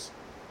times.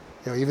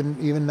 You know,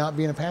 even not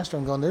being a pastor,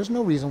 I'm going, there's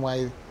no reason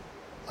why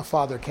a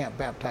father can't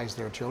baptize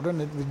their children.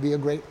 It would be a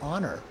great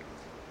honor.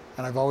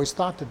 And I've always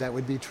thought that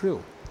would be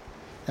true.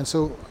 And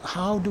so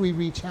how do we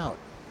reach out?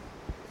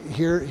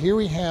 Here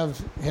we have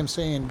him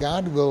saying,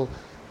 God, will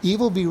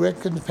evil be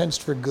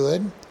recompensed for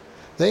good?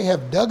 They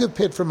have dug a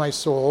pit for my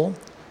soul.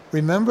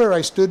 Remember,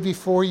 I stood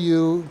before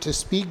you to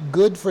speak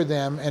good for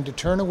them and to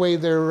turn away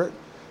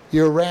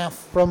your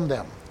wrath from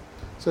them.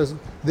 So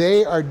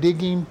they are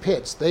digging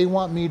pits. They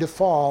want me to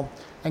fall.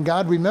 And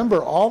God,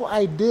 remember, all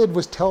I did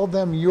was tell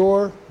them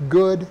your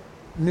good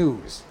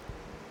news.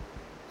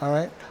 All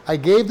right? I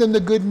gave them the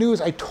good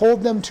news. I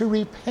told them to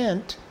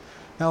repent.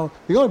 Now,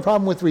 the only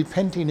problem with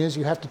repenting is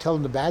you have to tell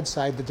them the bad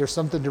side, that there's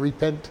something to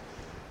repent,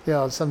 you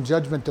know, some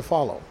judgment to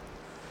follow.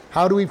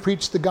 How do we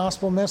preach the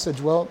gospel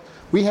message? Well,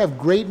 we have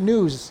great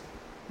news.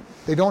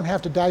 They don't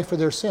have to die for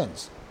their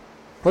sins.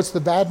 What's the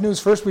bad news?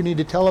 First, we need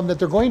to tell them that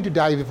they're going to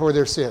die before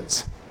their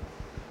sins,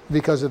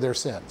 because of their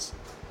sins.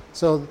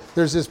 So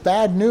there's this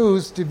bad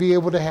news to be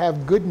able to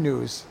have good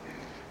news.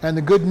 And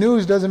the good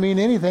news doesn't mean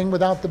anything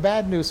without the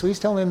bad news. So he's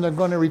telling them they're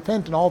going to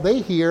repent, and all they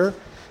hear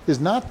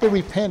is not the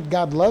repent,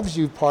 God loves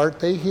you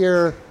part. They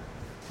hear,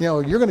 you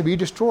know, you're going to be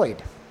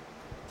destroyed.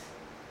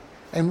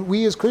 And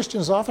we as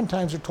Christians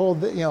oftentimes are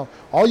told that, you know,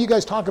 all you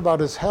guys talk about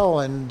is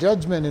hell and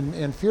judgment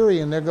and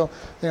fury. And they go,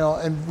 you know,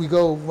 and we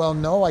go, well,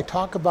 no, I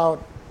talk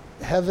about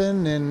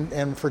heaven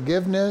and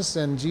forgiveness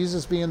and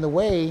Jesus being the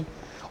way.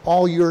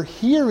 All you're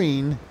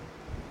hearing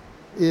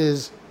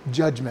is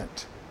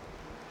judgment.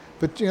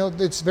 But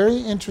it's very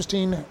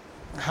interesting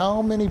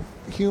how many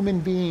human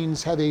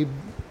beings have a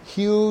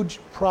huge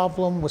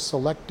problem with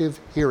selective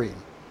hearing.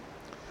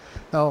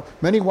 Now,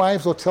 many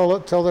wives will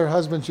tell their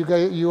husbands,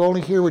 you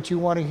only hear what you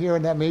want to hear,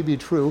 and that may be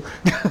true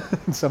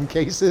in some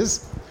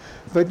cases.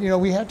 But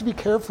we have to be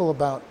careful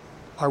about,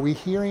 are we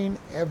hearing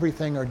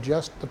everything or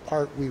just the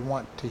part we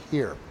want to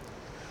hear?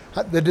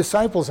 The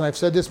disciples, and I've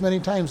said this many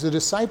times, the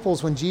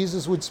disciples, when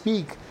Jesus would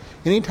speak,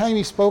 anytime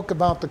he spoke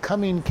about the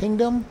coming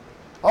kingdom,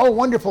 oh,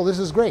 wonderful, this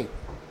is great.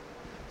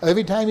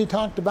 Every time he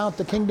talked about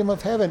the kingdom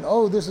of heaven,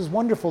 oh, this is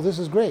wonderful, this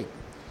is great.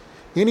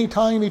 Any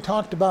time he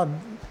talked about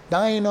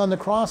dying on the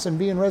cross and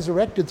being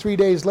resurrected 3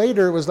 days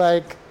later, it was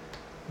like,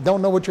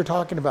 don't know what you're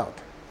talking about.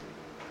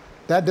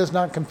 That does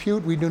not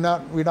compute. We do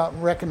not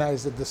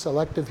recognize that the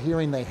selective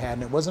hearing they had.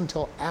 And it wasn't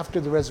until after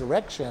the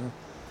resurrection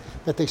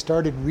that they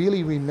started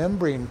really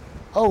remembering,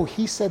 oh,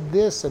 he said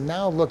this, and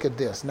now look at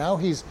this. Now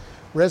he's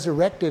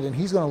resurrected and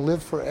he's going to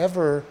live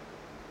forever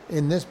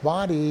in this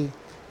body,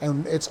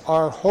 and it's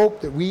our hope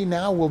that we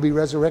now will be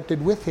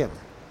resurrected with him.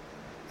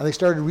 And they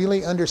started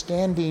really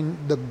understanding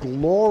the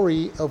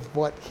glory of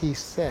what he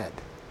said.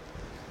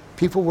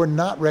 People were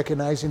not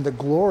recognizing the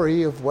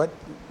glory of what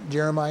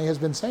Jeremiah has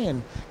been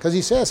saying. Because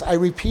he says, I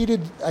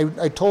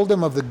told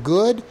them of the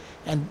good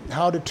and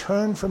how to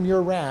turn from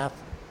your wrath,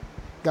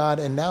 God,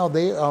 and now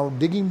they are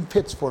digging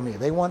pits for me.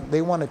 They want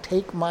to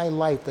take my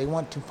life. They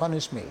want to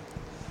punish me.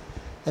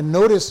 And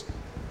notice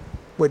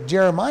what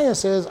Jeremiah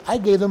says, I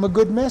gave them a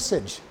good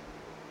message.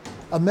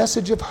 A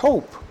message of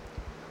hope.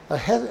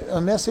 A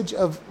message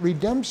of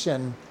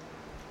redemption.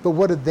 But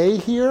what did they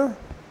hear?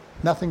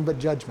 Nothing but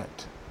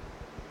judgment.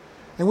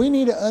 And we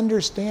need to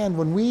understand,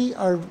 when we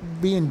are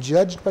being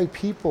judged by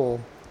people,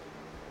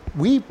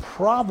 we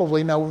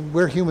probably, now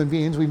we're human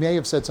beings, we may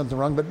have said something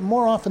wrong, but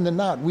more often than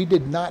not, we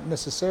did not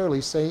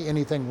necessarily say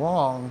anything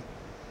wrong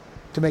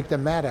to make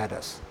them mad at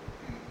us.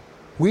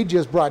 We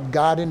just brought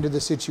God into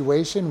the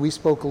situation. We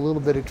spoke a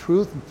little bit of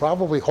truth and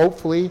probably,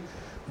 hopefully,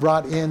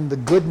 brought in the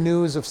good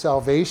news of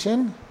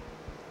salvation.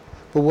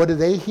 But what do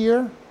they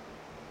hear?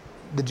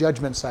 The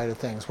judgment side of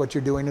things. What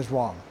you're doing is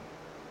wrong.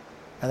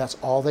 And that's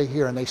all they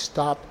hear, and they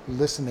stop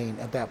listening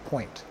at that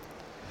point.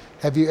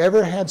 Have you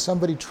ever had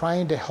somebody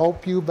trying to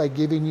help you by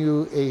giving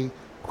you a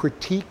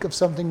critique of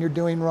something you're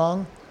doing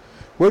wrong?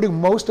 Where do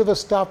most of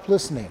us stop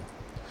listening?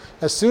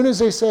 As soon as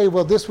they say,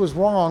 well, this was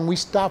wrong, we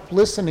stop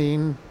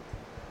listening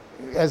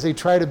as they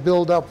try to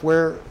build up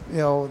where,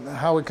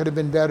 how it could have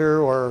been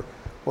better or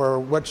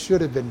what should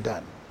have been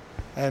done.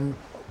 And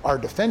our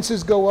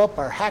defenses go up,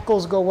 our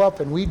hackles go up,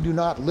 and we do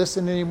not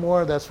listen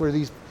anymore.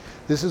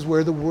 This is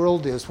where the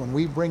world is. When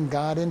we bring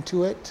God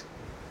into it,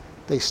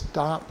 they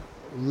stop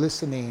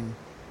listening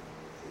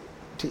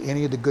to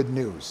any of the good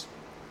news,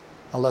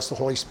 unless the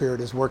Holy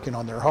Spirit is working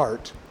on their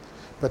heart.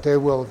 But they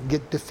will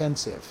get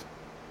defensive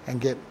and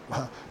get,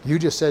 you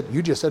just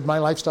said my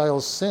lifestyle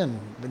is sin.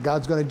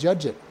 God's going to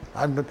judge it.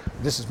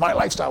 This is my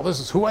lifestyle. This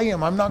is who I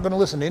am. I'm not going to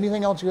listen to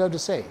anything else you have to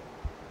say.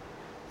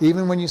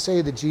 Even when you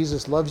say that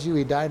Jesus loves you,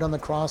 he died on the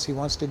cross, he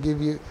wants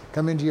to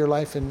come into your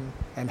life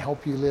and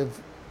help you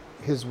live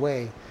his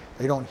way,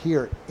 they don't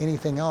hear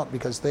anything out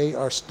because they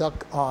are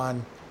stuck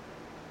on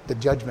the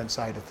judgment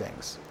side of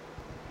things.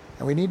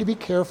 And we need to be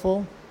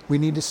careful. We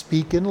need to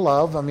speak in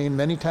love. I mean,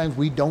 many times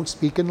we don't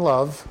speak in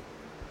love.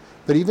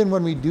 But even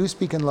when we do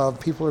speak in love,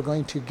 people are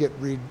going to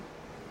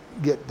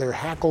get their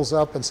hackles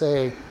up and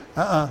say,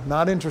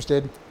 not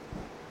interested.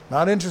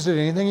 Not interested in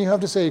anything you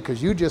have to say,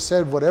 because you just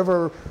said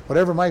whatever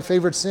my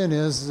favorite sin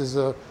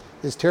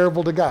is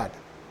terrible to God.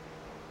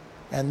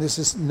 And this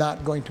is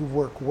not going to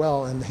work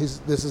well. And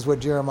this is what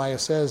Jeremiah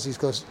says. He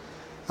goes,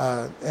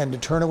 and to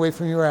turn away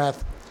from your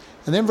wrath.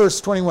 And then verse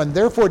 21,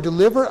 therefore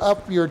deliver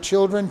up your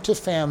children to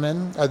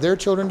famine, their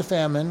children to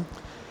famine,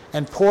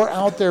 and pour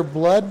out their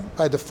blood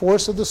by the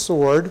force of the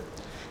sword,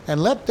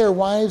 and let their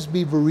wives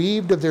be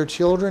bereaved of their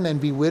children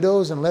and be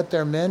widows, and let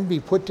their men be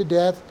put to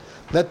death.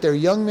 Let their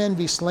young men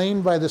be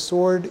slain by the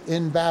sword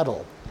in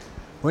battle.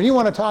 When you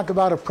want to talk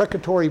about a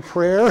precatory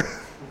prayer,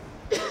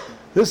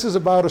 this is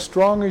about as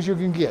strong as you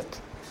can get.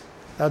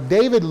 Now,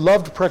 David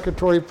loved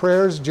precatory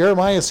prayers.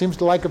 Jeremiah seems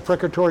to like a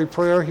precatory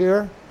prayer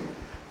here.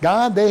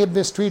 God, they have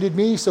mistreated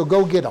me, so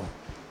go get them.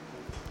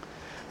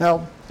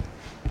 Now,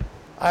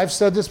 I've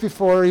said this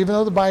before, even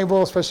though the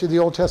Bible, especially the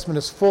Old Testament,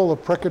 is full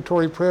of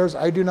precatory prayers,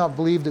 I do not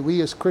believe that we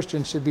as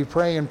Christians should be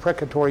praying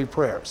precatory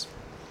prayers.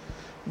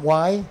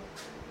 Why?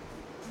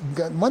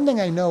 One thing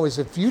I know is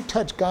if you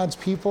touch God's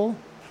people,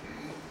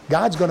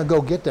 God's going to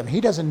go get them. He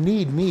doesn't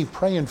need me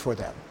praying for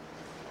them.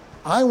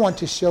 I want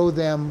to show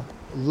them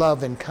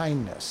love and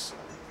kindness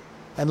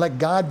and let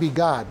God be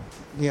God.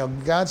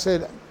 God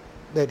said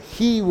that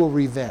he will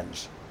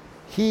revenge.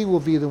 He will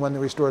be the one that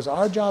restores.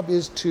 Our job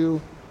is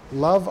to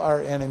love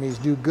our enemies,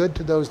 do good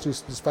to those who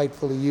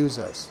despitefully use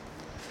us.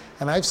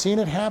 And I've seen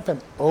it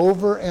happen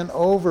over and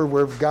over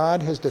where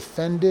God has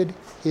defended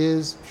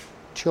his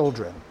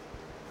children.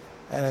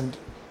 And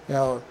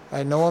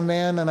I know a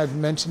man, and I've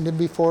mentioned him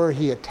before,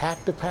 he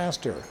attacked a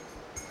pastor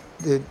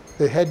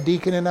the head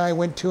deacon and I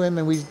went to him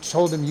and we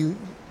told him,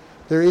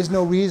 there is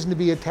no reason to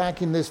be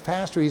attacking this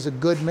pastor. He's a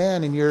good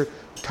man and you're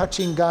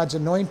touching God's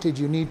anointed.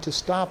 You need to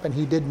stop. And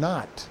he did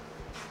not.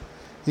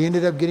 He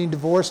ended up getting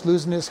divorced,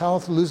 losing his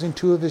health, losing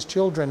 2 of his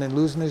children, and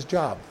losing his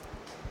job.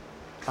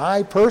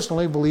 I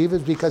personally believe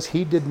it's because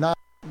he did not,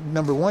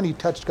 number 1, he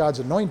touched God's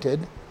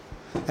anointed,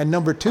 and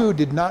number 2,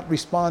 did not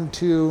respond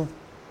to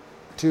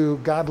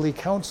godly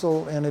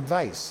counsel and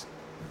advice.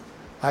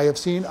 I have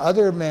seen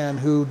other men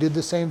who did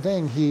the same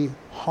thing. He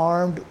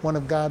harmed one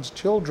of God's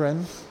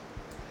children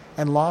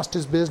and lost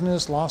his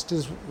business, lost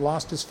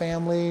his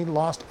family,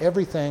 lost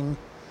everything.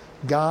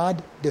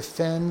 God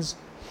defends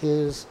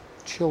his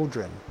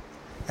children.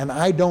 And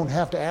I don't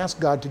have to ask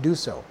God to do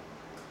so.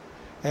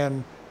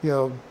 And,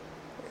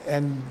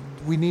 and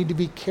we need to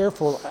be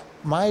careful.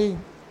 My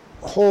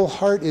whole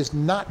heart is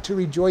not to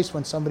rejoice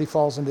when somebody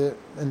falls into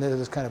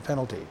this kind of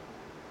penalty.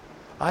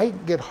 I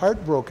get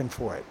heartbroken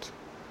for it.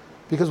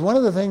 Because one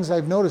of the things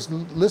I've noticed,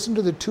 listen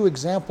to the 2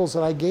 examples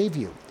that I gave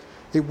you.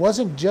 It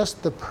wasn't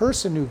just the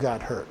person who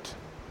got hurt.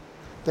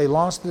 They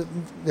lost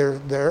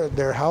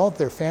their health,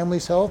 their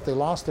family's health. They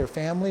lost their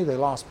family. They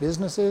lost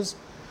businesses.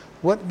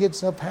 What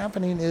gets up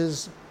happening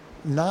is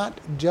not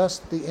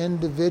just the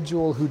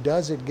individual who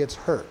does it gets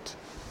hurt.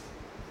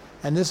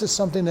 And this is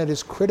something that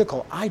is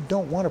critical. I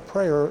don't want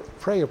to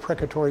pray a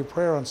precatory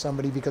prayer on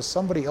somebody because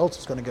somebody else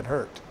is going to get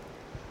hurt.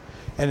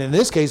 And in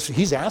this case,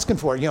 he's asking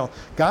for it.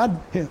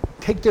 God,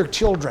 take their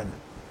children,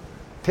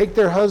 take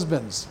their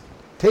husbands,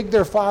 take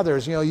their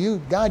fathers.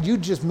 God, you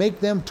just make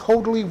them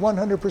totally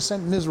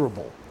 100%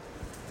 miserable.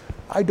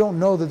 I don't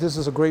know that this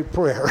is a great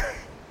prayer.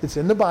 It's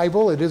in the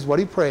Bible. It is what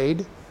he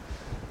prayed.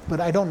 But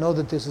I don't know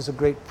that this is a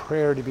great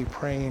prayer to be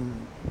praying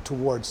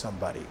towards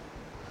somebody,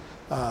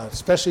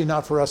 especially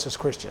not for us as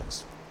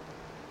Christians.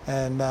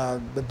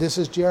 But this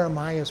is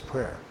Jeremiah's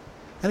prayer.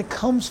 And it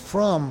comes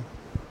from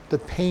the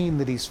pain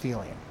that he's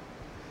feeling.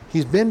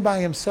 He's been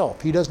by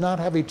himself. He does not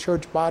have a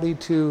church body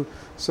to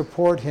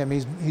support him.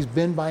 He's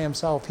been by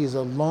himself. He's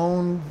a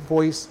lone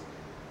voice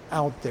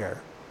out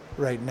there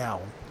right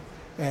now.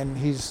 And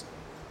he's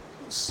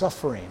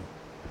suffering.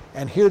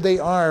 And here they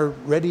are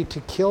ready to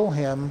kill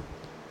him,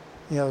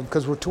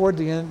 because we're toward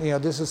the end,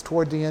 this is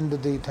toward the end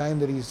of the time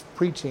that he's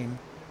preaching.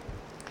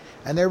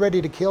 And they're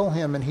ready to kill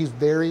him, and he's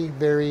very,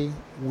 very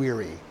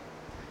weary.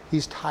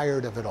 He's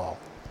tired of it all.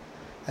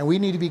 And we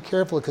need to be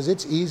careful because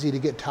it's easy to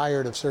get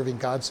tired of serving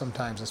God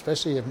sometimes,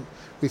 especially if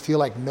we feel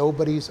like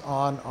nobody's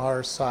on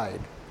our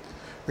side.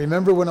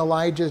 Remember when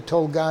Elijah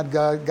told God,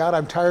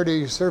 I'm tired of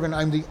you serving.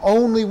 I'm the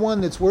only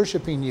one that's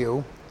worshiping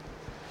you.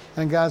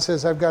 And God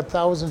says, I've got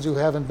thousands who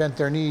haven't bent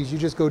their knees. You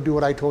just go do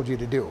what I told you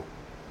to do.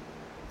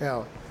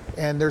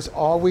 And there's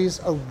always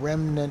a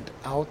remnant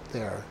out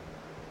there.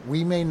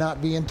 We may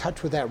not be in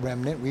touch with that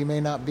remnant. We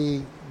may not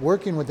be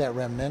working with that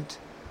remnant.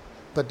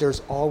 But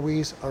there's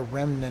always a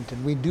remnant,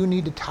 and we do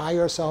need to tie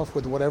ourselves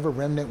with whatever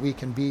remnant we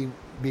can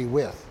be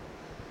with.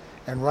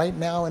 And right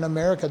now in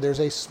America,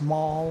 there's a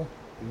small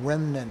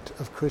remnant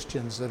of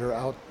Christians that are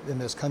out in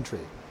this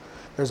country.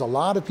 There's a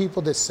lot of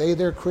people that say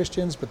they're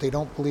Christians, but they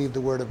don't believe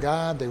the Word of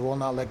God. They will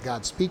not let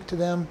God speak to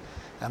them.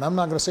 And I'm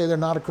not going to say they're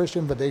not a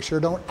Christian, but they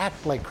sure don't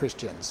act like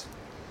Christians.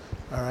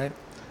 All right?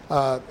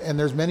 And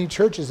there's many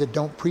churches that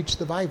don't preach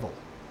the Bible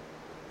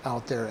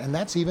out there, and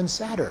that's even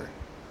sadder.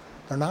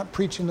 They're not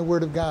preaching the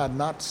Word of God,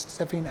 not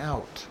stepping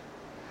out.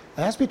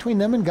 And that's between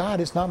them and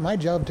God. It's not my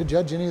job to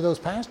judge any of those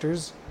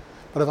pastors.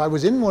 But if I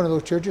was in one of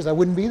those churches, I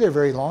wouldn't be there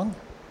very long.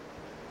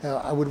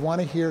 I would want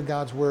to hear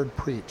God's Word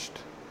preached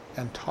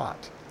and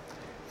taught.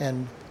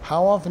 And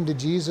how often did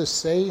Jesus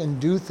say and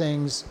do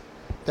things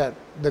that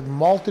the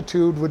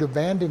multitude would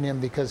abandon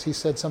him because he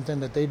said something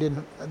that they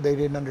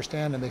didn't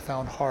understand and they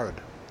found hard?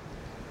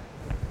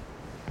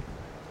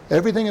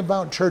 Everything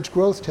about church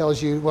growth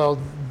tells you,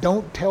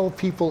 don't tell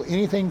people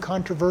anything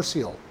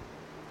controversial.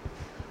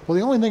 Well,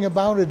 the only thing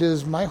about it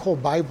is my whole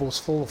Bible's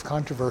full of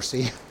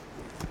controversy.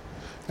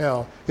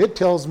 It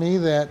tells me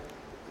that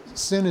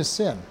sin is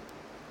sin,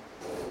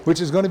 which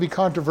is going to be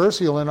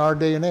controversial in our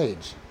day and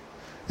age.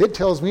 It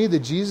tells me that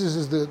Jesus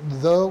is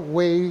the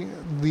way,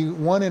 the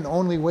one and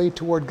only way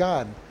toward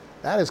God.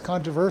 That is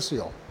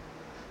controversial.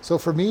 So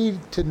for me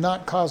to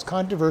not cause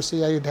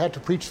controversy, I'd have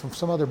to preach from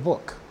some other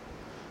book.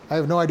 I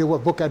have no idea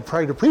what book I'd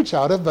try to preach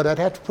out of, but I'd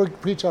have to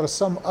preach out of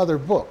some other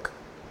book.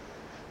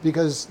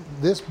 Because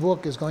this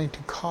book is going to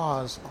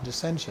cause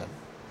dissension.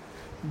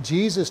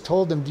 Jesus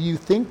told them, do you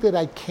think that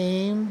I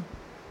came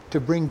to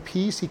bring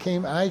peace?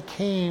 I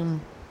came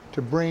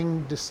to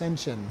bring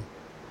dissension.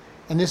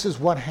 And this is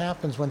what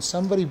happens when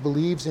somebody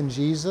believes in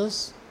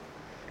Jesus.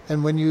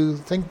 And when you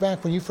think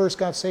back when you first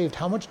got saved,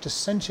 how much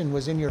dissension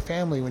was in your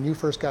family when you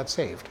first got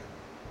saved?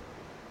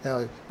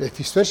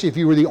 Especially if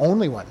you were the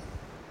only one.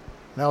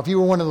 Now, if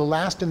you were one of the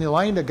last in the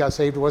line that got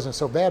saved, it wasn't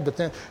so bad. But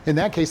then, in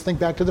that case, think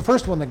back to the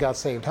first one that got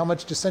saved. How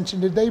much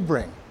dissension did they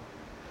bring?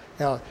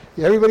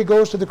 Everybody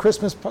goes to the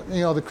Christmas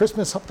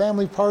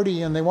family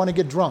party and they want to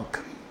get drunk.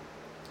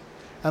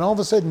 And all of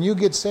a sudden, you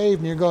get saved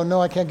and you go, no,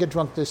 I can't get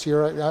drunk this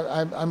year.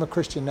 I'm a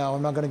Christian now.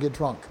 I'm not going to get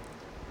drunk.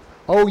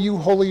 Oh, you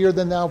holier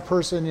than thou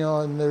person,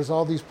 and there's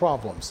all these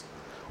problems.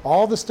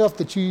 All the stuff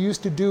that you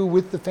used to do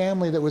with the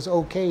family that was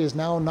okay is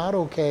now not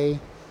okay,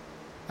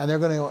 and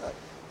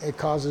it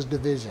causes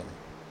division.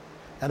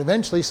 And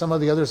eventually some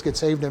of the others get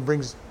saved and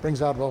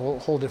brings out a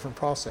whole different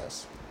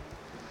process.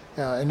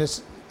 And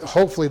it's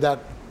hopefully that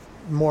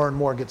more and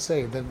more get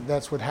saved. And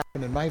that's what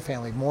happened in my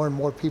family. More and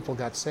more people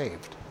got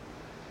saved.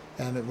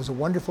 And it was a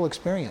wonderful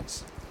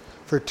experience.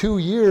 For 2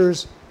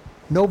 years,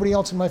 nobody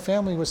else in my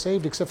family was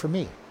saved except for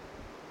me.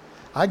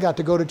 I got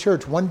to go to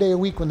church 1 day a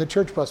week when the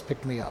church bus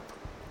picked me up.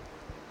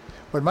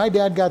 When my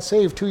dad got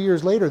saved 2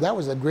 years later, that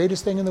was the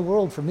greatest thing in the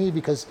world for me,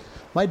 because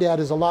my dad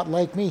is a lot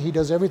like me. He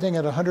does everything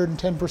at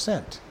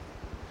 110%.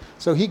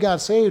 So he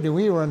got saved, and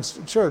we were in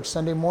church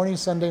Sunday morning,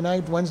 Sunday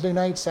night, Wednesday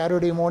night,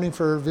 Saturday morning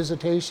for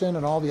visitation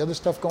and all the other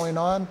stuff going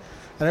on.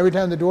 And every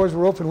time the doors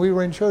were open, we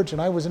were in church,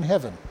 and I was in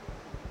heaven.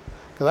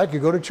 Because I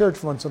could go to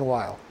church once in a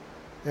while,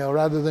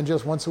 rather than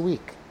just once a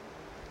week.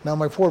 Now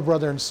my poor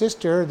brother and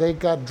sister, they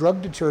got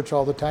drugged to church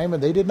all the time,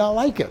 and they did not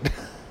like it.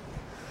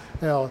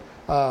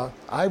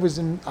 I was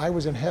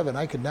in heaven.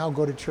 I could now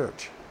go to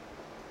church.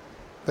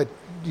 But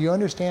do you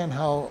understand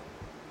how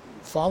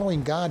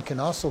following God can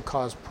also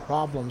cause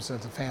problems in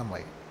the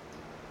family?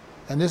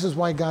 And this is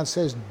why God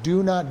says,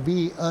 do not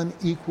be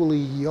unequally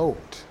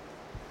yoked.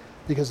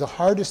 Because the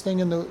hardest thing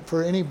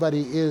for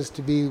anybody is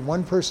to be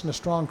one person a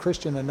strong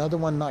Christian, another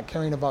one not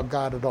caring about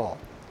God at all.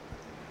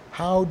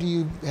 How do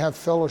you have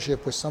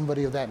fellowship with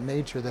somebody of that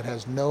nature that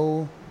has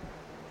no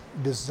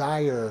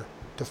desire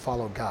to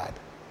follow God?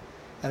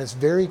 And it's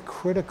very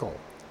critical.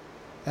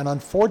 And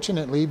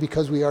unfortunately,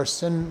 because we are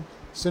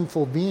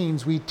sinful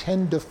beings, we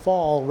tend to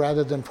fall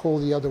rather than pull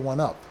the other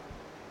one up.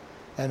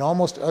 And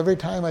almost every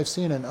time I've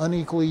seen an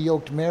unequally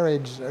yoked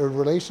marriage or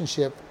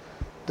relationship,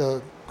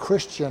 the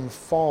Christian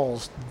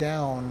falls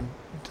down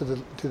to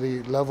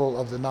the level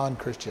of the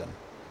non-Christian.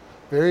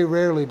 Very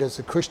rarely does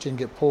the Christian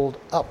get pulled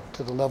up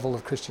to the level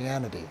of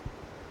Christianity.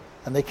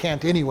 And they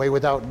can't anyway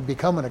without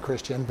becoming a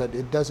Christian, but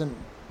it doesn't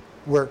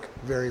work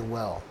very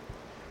well.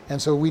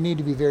 And so we need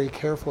to be very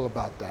careful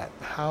about that.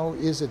 How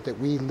is it that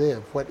we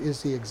live? What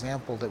is the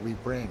example that we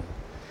bring?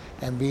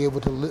 And be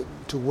able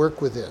to work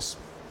with this.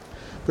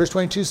 Verse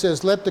 22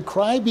 says, let the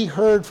cry be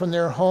heard from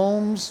their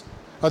homes,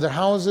 or their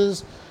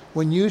houses,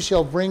 when you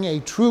shall bring a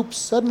troop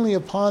suddenly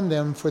upon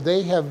them, for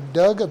they have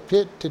dug a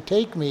pit to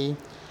take me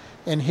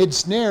and hid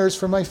snares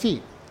for my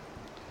feet.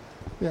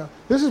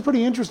 This is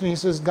pretty interesting. He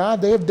says,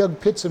 God, they have dug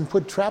pits and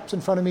put traps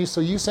in front of me, so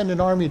you send an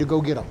army to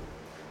go get them.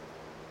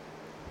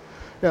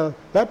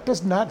 That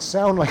does not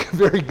sound like a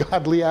very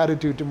godly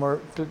attitude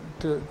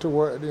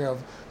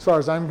as far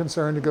as I'm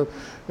concerned, to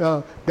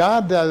go,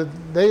 God,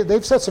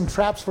 they've set some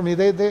traps for me,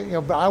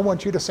 but I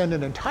want you to send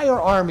an entire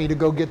army to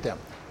go get them.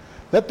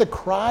 Let the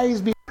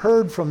cries be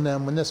heard from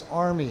them when this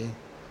army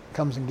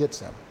comes and gets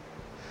them.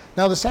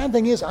 Now, the sad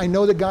thing is, I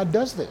know that God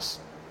does this.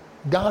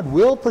 God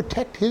will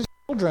protect his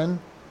children.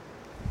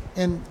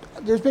 And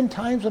there's been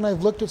times when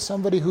I've looked at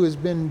somebody who has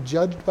been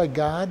judged by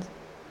God,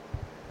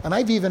 and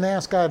I've even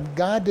asked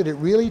God, did it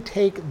really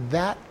take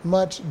that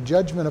much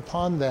judgment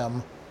upon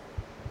them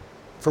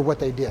for what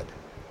they did?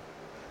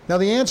 Now,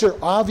 the answer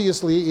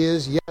obviously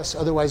is yes,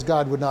 otherwise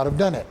God would not have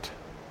done it.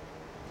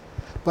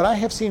 But I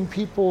have seen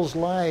people's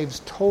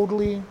lives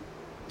totally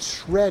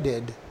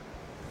shredded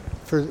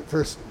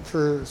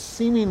for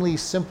seemingly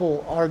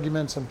simple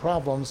arguments and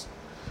problems.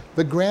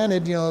 But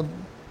granted,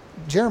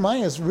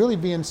 Jeremiah is really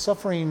being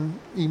suffering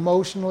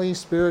emotionally,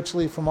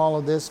 spiritually from all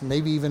of this,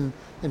 maybe even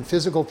in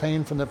physical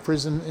pain from the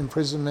prison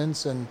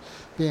imprisonments and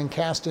being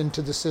cast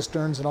into the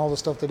cisterns and all the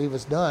stuff that he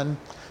was done.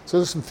 So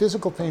there's some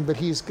physical pain, but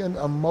he's got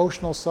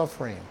emotional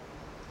suffering.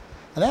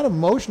 And that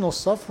emotional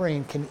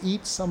suffering can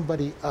eat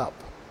somebody up.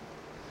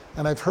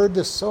 And I've heard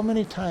this so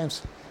many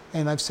times,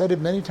 and I've said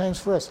it many times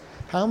for us.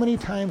 How many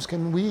times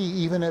can we,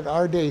 even at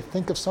our day,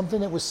 think of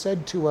something that was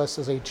said to us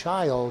as a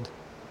child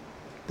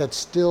that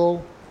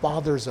still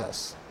bothers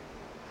us?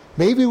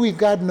 Maybe we've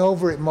gotten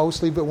over it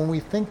mostly, but when we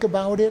think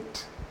about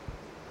it,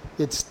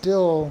 it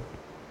still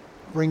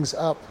brings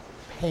up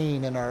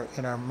pain in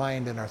our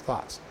mind and our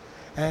thoughts.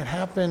 And it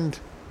happened,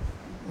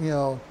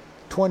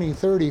 20,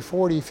 30,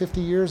 40,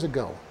 50 years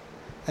ago.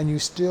 And you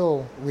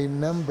still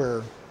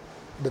remember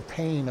the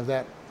pain of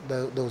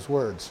those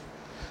words.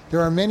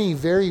 There are many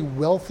very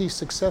wealthy,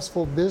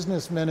 successful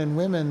businessmen and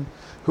women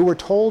who were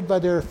told by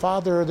their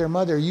father or their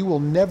mother, you will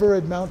never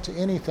amount to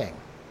anything.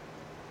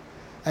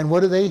 And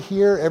what do they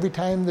hear every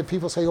time that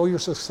people say, oh, you're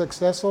so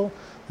successful?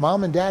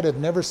 Mom and dad have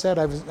never said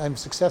I'm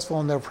successful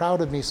and they're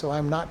proud of me, so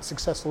I'm not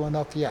successful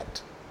enough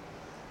yet.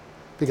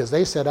 Because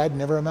they said I'd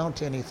never amount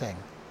to anything.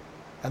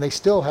 And they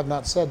still have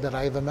not said that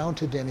I have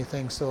amounted to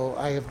anything, so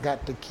I have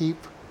got to keep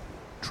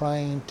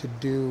trying to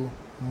do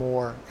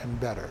more and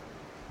better.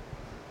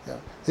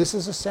 This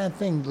is a sad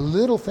thing.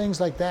 Little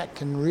things like that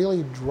can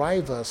really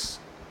drive us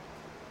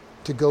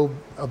to go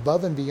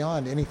above and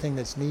beyond anything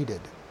that's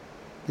needed.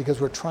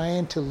 Because we're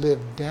trying to live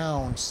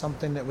down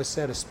something that was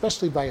said,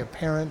 especially by a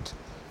parent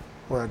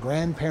or a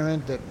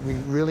grandparent that we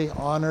really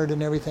honored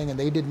and everything, and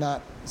they did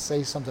not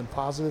say something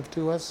positive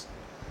to us.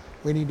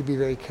 We need to be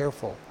very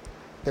careful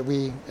that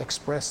we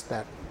express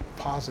that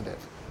positive.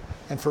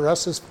 And for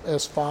us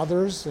as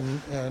fathers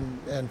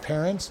and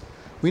parents,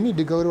 we need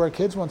to go to our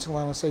kids once in a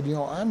while and say,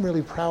 I'm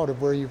really proud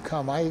of where you've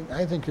come.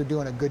 I think you're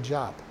doing a good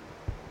job.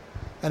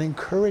 And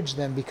encourage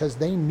them, because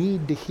they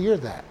need to hear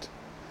that.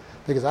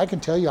 Because I can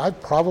tell you,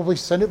 I've probably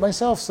said it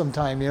myself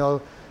sometime,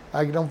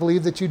 I don't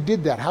believe that you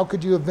did that. How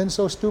could you have been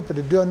so stupid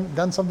to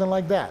done something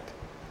like that?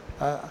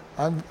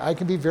 I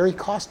can be very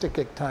caustic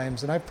at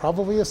times, and I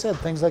probably have said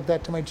things like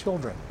that to my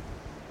children,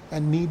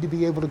 and need to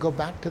be able to go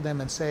back to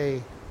them and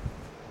say,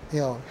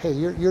 hey,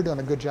 you're doing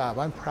a good job.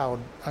 I'm proud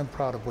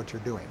of what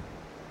you're doing.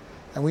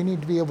 And we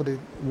need to be able to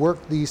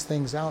work these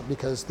things out,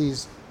 because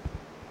these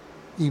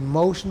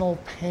emotional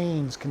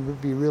pains can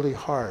be really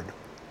hard.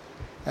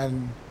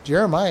 And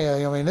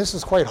Jeremiah, this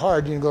is quite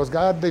hard. He goes,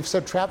 God, they've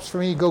set traps for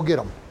me, go get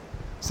them.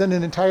 Send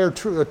an entire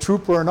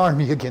troop or an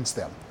army against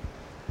them.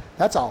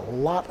 That's a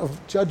lot of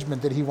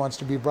judgment that he wants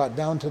to be brought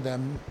down to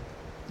them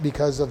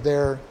because of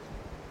their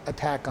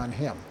attack on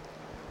him.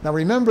 Now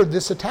remember,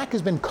 this attack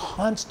has been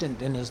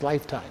constant in his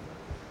lifetime.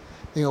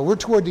 We're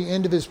toward the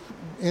end of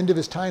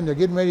his time. They're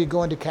getting ready to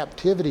go into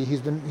captivity.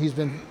 He's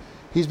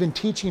been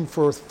teaching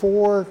for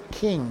 4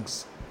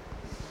 kings,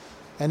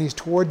 and he's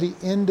toward the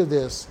end of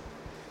this,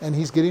 and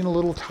he's getting a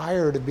little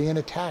tired of being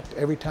attacked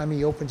every time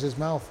he opens his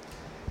mouth,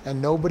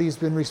 and nobody's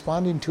been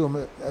responding to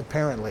him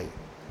apparently.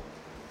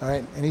 All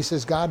right, and he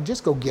says, God,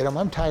 just go get them.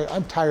 I'm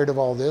tired of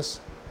all this.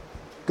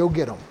 Go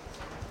get them.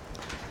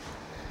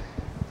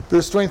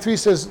 Verse 23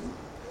 says,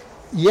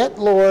 Yet,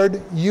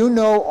 Lord, you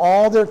know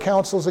all their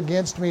counsels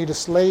against me to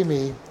slay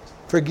me.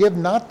 Forgive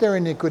not their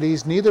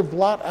iniquities, neither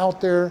blot out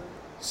their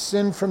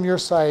sin from your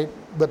sight,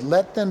 but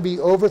let them be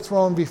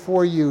overthrown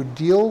before you.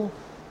 Deal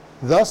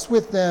thus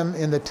with them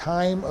in the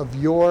time of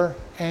your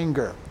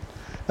anger.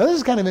 Now this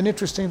is kind of an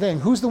interesting thing.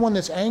 Who's the one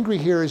that's angry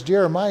here is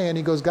Jeremiah, and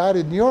he goes, God,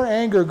 in your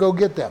anger, go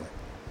get them.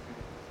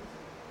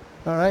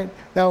 All right.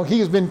 Now he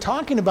has been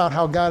talking about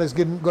how God is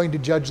going to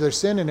judge their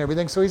sin and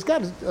everything, so he's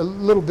got a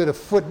little bit of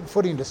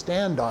footing to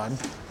stand on.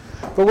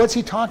 But what's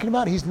he talking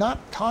about? He's not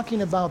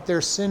talking about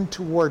their sin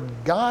toward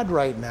God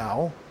right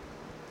now.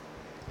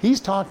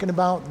 He's talking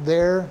about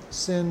their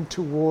sin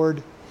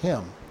toward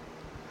him.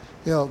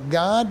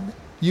 God,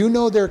 you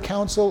know their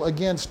counsel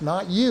against,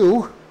 not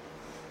you,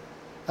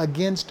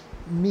 against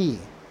me.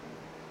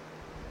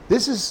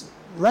 This is,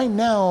 right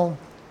now,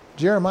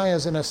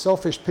 Jeremiah's in a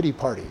selfish pity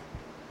party.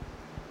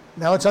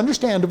 Now it's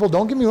understandable,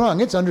 don't get me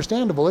wrong, it's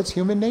understandable. It's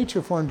human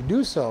nature for him to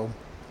do so.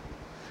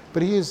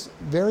 But he is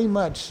very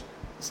much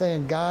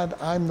saying, God,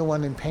 I'm the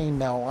one in pain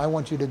now. I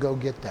want you to go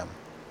get them.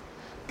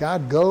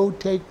 God, go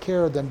take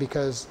care of them,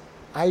 because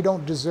I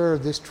don't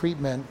deserve this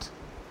treatment.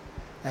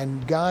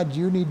 And God,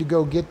 you need to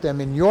go get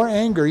them in your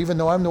anger, even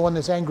though I'm the one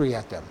that's angry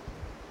at them.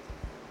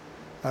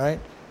 All right?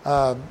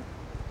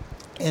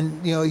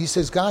 And he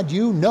says, God,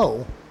 you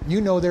know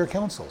their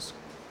counsels.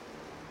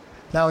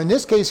 Now, in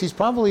this case, he's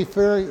probably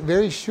very,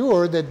 very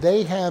sure that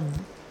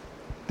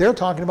they're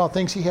talking about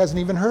things he hasn't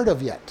even heard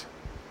of yet,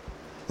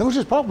 which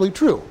is probably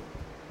true.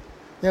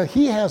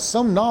 He has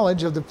some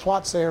knowledge of the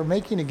plots they are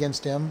making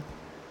against him,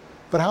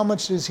 but how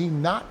much does he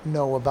not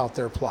know about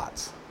their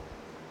plots?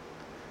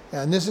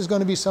 And this is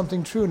going to be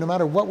something true. No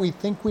matter what we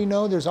think we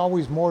know, there's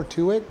always more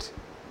to it.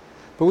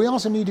 But we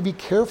also need to be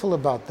careful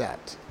about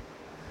that.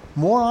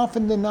 More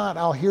often than not,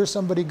 I'll hear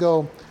somebody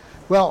go,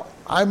 well,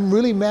 I'm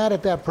really mad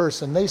at that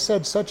person. They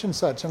said such and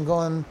such. I'm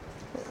going,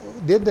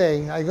 did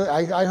they?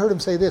 I heard them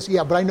say this.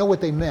 Yeah, but I know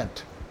what they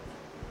meant.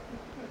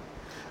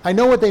 I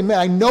know what they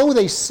meant. I know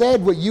they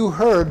said what you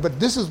heard,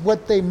 but this is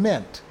what they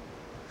meant.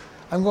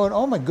 I'm going,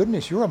 oh my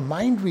goodness, you're a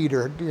mind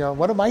reader.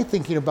 What am I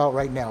thinking about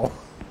right now?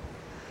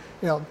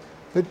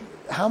 But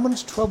how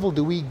much trouble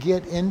do we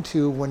get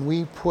into when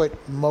we put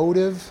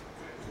motive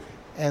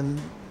and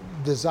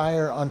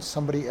desire on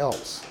somebody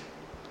else?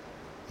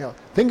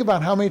 Think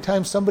about how many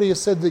times somebody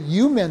has said that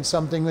you meant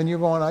something, and you're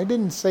going, I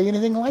didn't say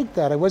anything like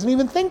that. I wasn't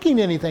even thinking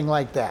anything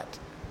like that.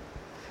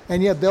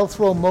 And yet they'll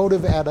throw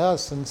motive at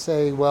us and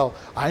say, well,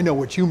 I know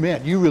what you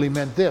meant. You really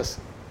meant this.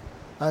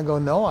 I go,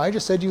 no, I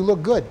just said you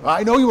look good.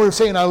 I know you were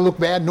saying I look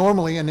bad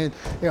normally, and and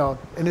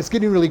it's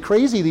getting really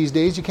crazy these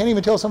days. You can't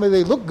even tell somebody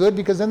they look good,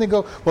 because then they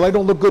go, well, I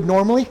don't look good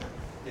normally.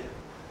 Yeah.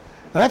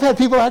 And I've had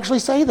people actually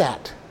say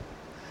that.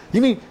 You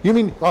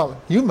mean?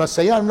 Well, you must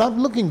say I'm not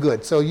looking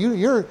good. So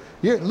you're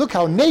look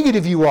how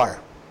negative you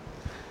are.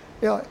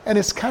 And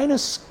it's kind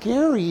of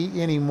scary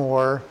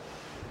anymore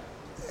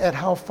at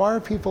how far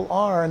people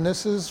are. And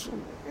this is,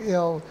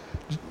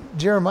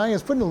 Jeremiah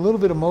is putting a little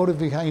bit of motive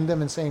behind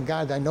them and saying,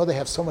 God, I know they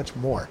have so much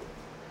more.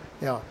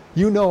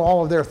 You know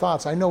all of their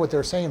thoughts. I know what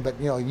they're saying, but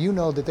you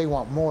know that they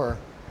want more.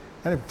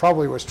 And it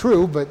probably was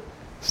true, but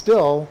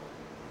still,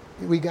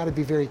 we got to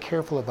be very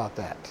careful about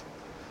that.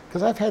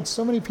 Because I've had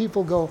so many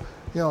people go,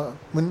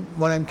 when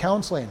I'm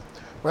counseling,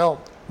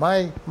 well,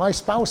 my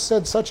spouse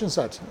said such and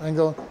such. I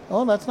go,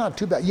 oh, that's not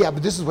too bad. Yeah,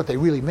 but this is what they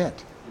really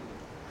meant.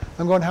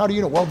 I'm going, how do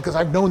you know? Well, because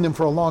I've known them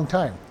for a long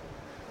time.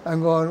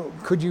 I'm going,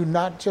 could you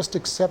not just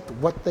accept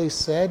what they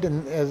said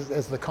and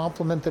as the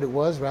compliment that it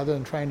was, rather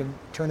than trying to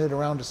turn it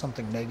around to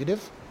something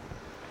negative?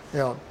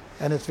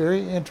 And it's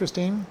very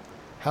interesting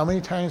how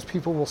many times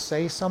people will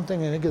say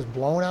something and it gets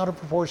blown out of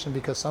proportion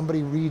because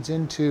somebody reads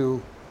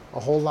into a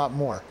whole lot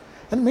more.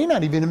 And it may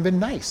not even have been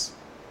nice.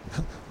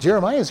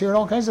 Jeremiah is hearing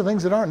all kinds of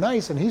things that aren't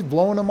nice, and he's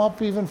blowing them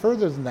up even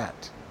further than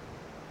that.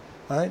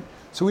 All right?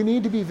 So we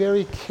need to be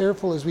very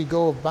careful as we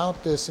go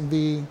about this and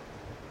be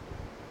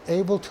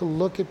able to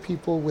look at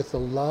people with the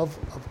love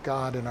of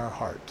God in our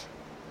heart.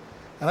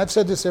 And I've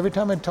said this every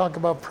time I talk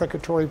about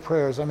precatory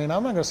prayers. I mean,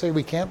 I'm not going to say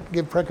we can't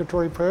give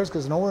precatory prayers,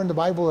 because nowhere in the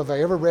Bible have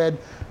I ever read,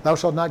 thou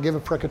shalt not give a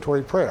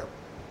precatory prayer.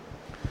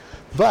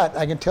 But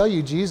I can tell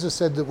you, Jesus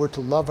said that we're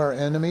to love our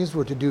enemies,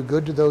 we're to do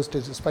good to those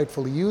that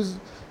despitefully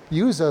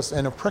use us,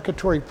 and a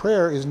precatory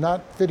prayer is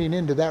not fitting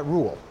into that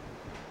rule.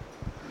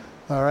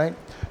 All right?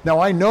 Now,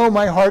 I know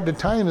my heart at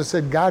times has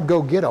said, God,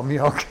 go get them,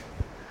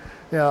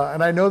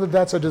 and I know that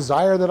that's a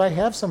desire that I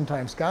have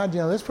sometimes. God,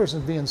 this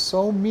person's being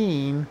so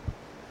mean.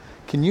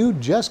 Can you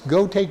just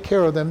go take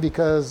care of them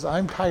because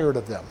I'm tired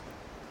of them?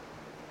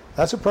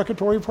 That's a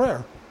precatory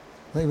prayer.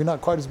 Maybe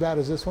not quite as bad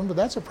as this one, but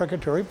that's a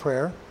precatory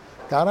prayer.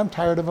 God, I'm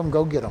tired of them,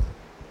 go get them.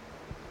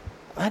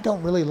 I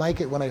don't really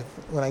like it when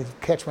I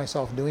catch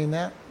myself doing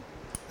that.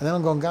 And then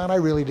I'm going, God, I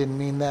really didn't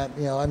mean that.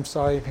 I'm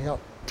sorry.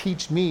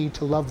 Teach me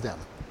to love them.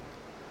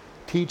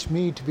 Teach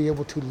me to be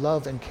able to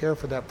love and care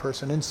for that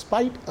person in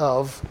spite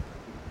of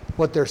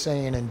what they're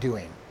saying and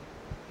doing.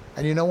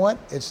 And you know what?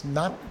 It's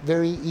not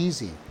very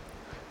easy.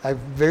 I've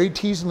very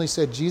teasingly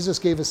said Jesus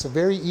gave us a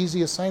very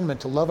easy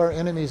assignment to love our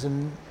enemies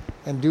and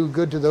do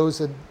good to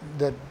those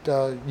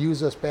that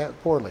use us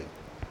poorly.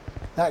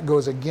 That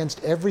goes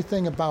against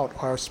everything about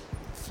our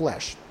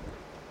flesh.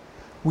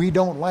 We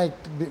don't like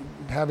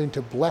having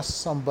to bless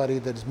somebody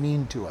that's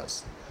mean to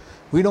us.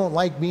 We don't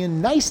like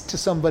being nice to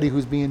somebody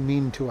who's being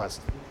mean to us.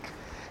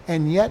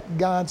 And yet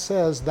God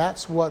says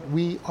that's what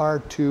we are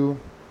to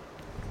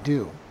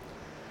do.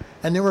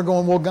 And then we're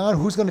going, well, God,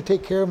 who's going to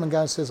take care of them? And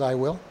God says, I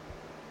will.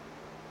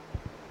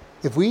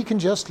 If we can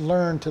just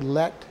learn to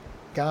let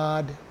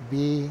God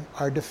be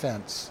our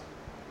defense,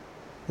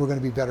 we're going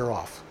to be better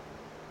off.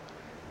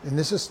 And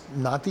this is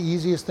not the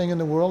easiest thing in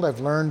the world.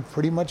 I've learned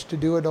pretty much to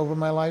do it over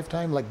my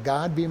lifetime. Let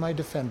God be my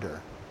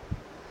defender.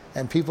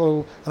 And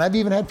I've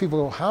even had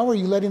people go, how are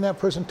you letting that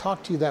person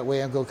talk to you that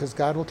way? I go, because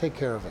God will take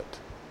care of it.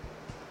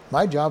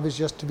 My job is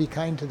just to be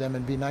kind to them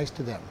and be nice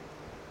to them.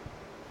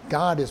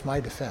 God is my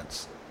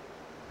defense.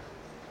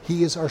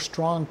 He is our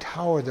strong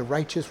tower. The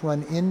righteous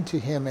run into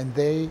him and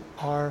they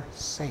are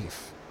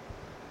safe.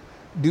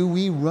 Do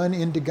we run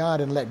into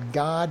God and let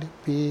God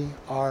be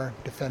our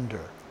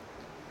defender?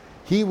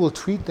 He will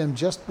treat them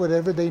just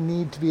whatever they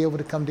need to be able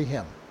to come to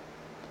him.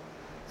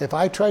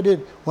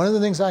 One of the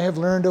things I have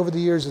learned over the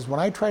years is when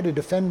I try to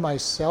defend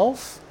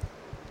myself,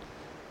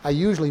 I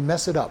usually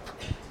mess it up.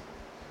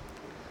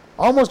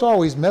 Almost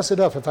always mess it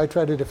up if I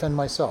try to defend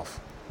myself.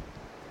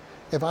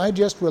 If I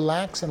just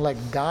relax and let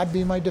God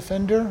be my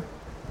defender,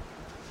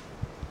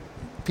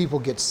 people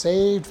get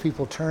saved,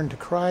 people turn to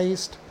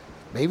Christ.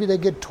 Maybe they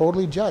get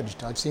totally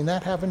judged. I've seen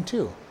that happen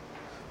too.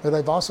 But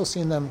I've also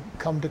seen them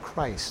come to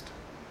Christ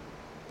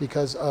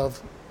because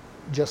of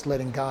just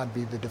letting God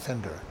be the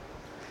defender.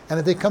 And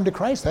if they come to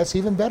Christ, that's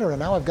even better. And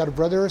now I've got a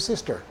brother or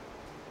sister.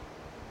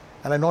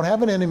 And I don't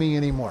have an enemy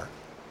anymore.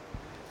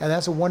 And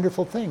that's a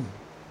wonderful thing.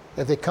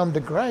 If they come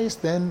to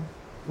Christ, then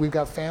we've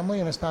got family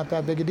and it's not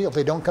that big a deal. If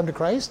they don't come to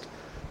Christ,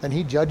 then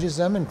he judges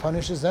them and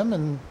punishes them,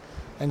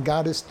 and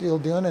God is still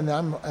doing, and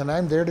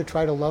I'm there to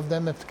try to love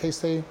them in case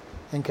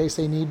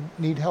they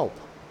need help.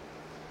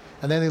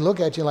 And then they look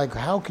at you like,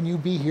 how can you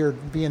be here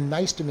being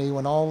nice to me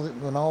when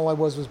all I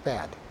was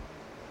bad?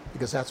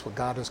 Because that's what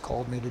God has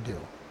called me to do.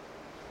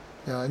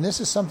 And this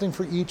is something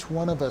for each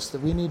one of us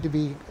that we need to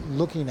be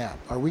looking at.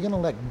 Are we going to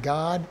let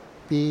God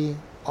be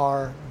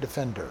our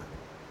defender?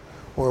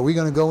 Or are we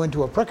going to go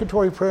into a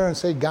precatory prayer and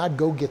say, God,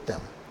 go get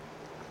them?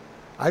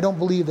 I don't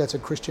believe that's a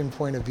Christian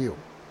point of view.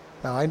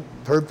 Now, I've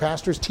heard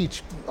pastors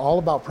teach all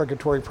about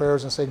precatory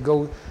prayers and say,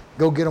 go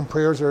get them,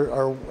 prayers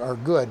are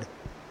good.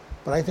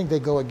 But I think they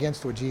go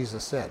against what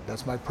Jesus said.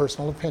 That's my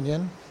personal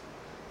opinion.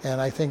 And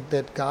I think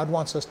that God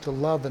wants us to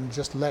love and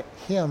just let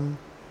him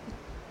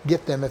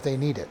get them if they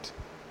need it.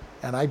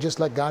 And I just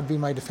let God be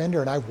my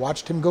defender, and I've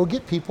watched him go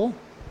get people.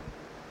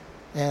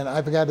 And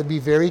I've got to be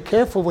very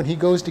careful when he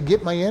goes to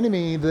get my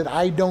enemy that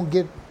I don't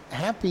get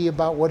happy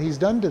about what he's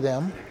done to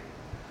them.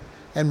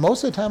 And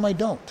most of the time I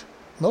don't.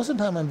 Most of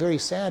the time I'm very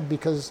sad,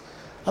 because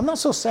I'm not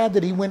so sad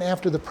that he went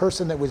after the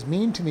person that was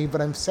mean to me,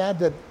 but I'm sad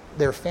that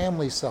their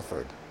family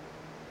suffered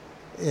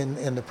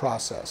in the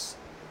process.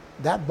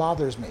 That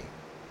bothers me.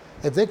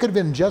 If they could have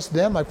been just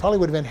them, I probably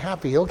would have been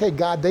happy. Okay,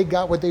 God, they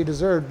got what they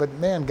deserved, but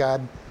man,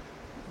 God,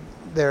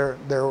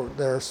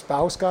 their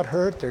spouse got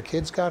hurt, their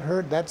kids got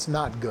hurt. That's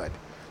not good.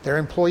 Their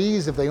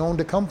employees, if they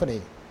owned a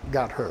company,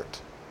 got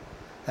hurt.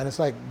 And it's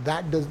like,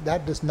 that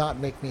does not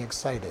make me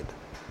excited.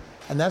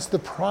 And that's the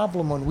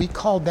problem when we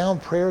call down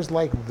prayers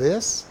like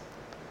this.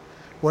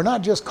 we're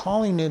not just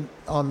calling it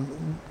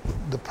on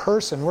the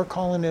person, we're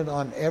calling it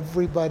on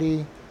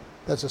everybody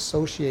that's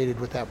associated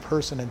with that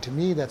person. And to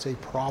me, that's a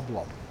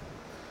problem.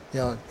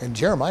 And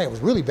Jeremiah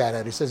was really bad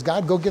at it. He says,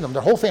 God, go get them,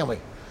 their whole family.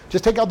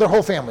 Just take out their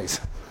whole families.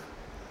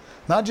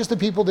 Not just the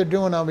people they're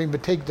doing,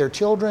 but take their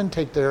children,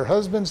 take their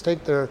husbands,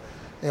 take their,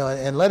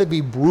 and let it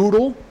be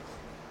brutal.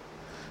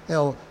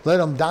 Let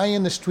them die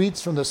in the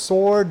streets from the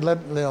sword,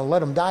 let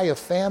them die of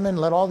famine,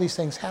 let all these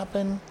things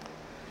happen.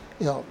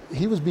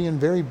 He was being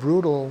very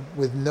brutal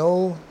with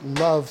no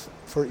love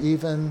for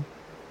even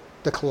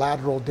the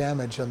collateral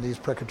damage on these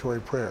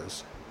precatory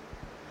prayers.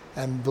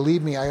 And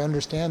believe me, I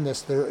understand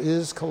this. There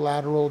is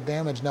collateral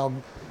damage. Now,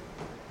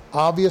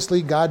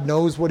 obviously, God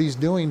knows what he's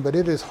doing, but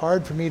it is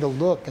hard for me to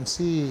look and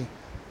see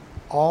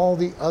all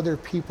the other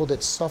people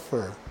that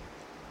suffer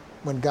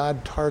when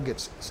God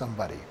targets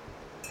somebody.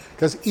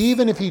 Because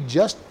even if he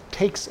just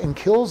takes and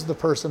kills the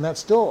person, that's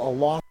still a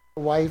loss to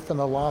the wife and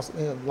a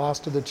loss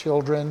to the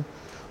children,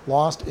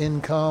 lost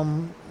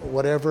income,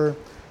 whatever.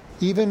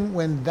 Even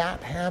when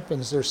that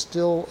happens, there's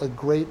still a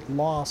great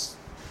loss,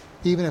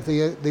 even if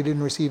they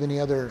didn't receive any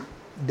other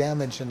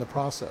damage in the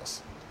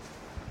process.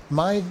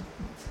 My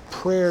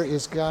prayer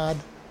is, God,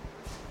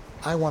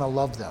 I want to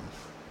love them.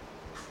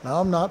 Now,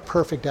 I'm not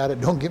perfect at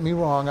it, don't get me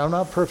wrong, I'm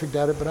not perfect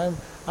at it, but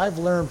I've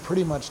learned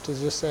pretty much to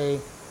just say,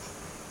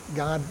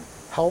 God,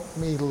 help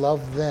me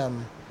love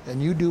them,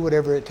 and you do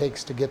whatever it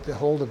takes to get the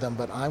hold of them,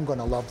 but I'm going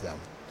to love them.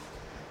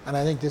 And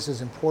I think this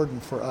is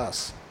important for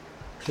us,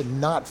 to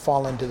not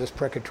fall into this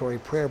precatory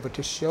prayer, but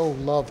to show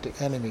love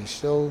to enemies,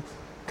 show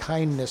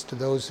kindness to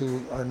those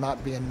who are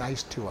not being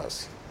nice to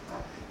us.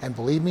 And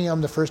believe me,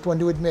 I'm the first one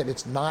to admit,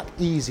 it's not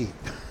easy.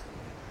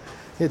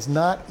 It's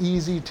not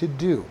easy to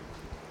do.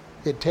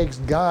 It takes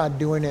God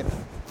doing it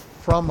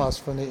from us,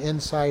 from the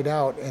inside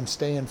out, and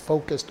staying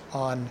focused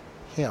on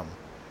him.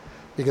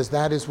 Because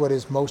that is what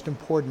is most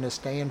important, is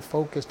staying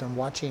focused and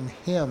watching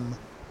him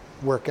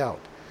work out.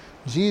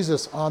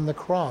 Jesus on the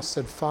cross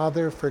said,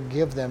 Father,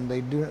 forgive them.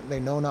 They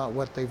know not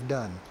what they've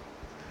done.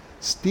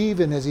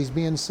 Stephen, as he's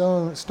being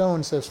stoned,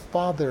 says,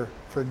 Father,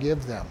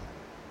 forgive them.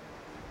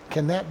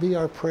 Can that be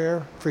our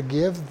prayer?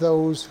 Forgive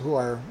those who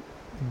are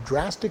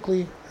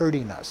drastically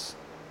hurting us.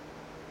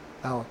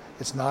 Now,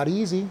 it's not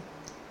easy.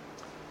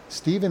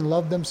 Stephen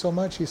loved them so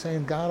much, he's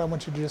saying, God, I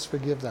want you to just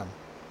forgive them.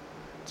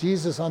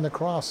 Jesus on the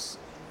cross,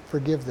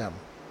 forgive them.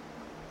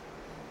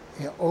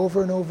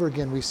 Over and over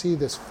again, we see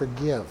this,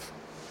 forgive.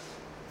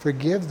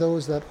 Forgive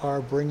those that are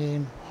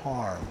bringing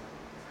harm.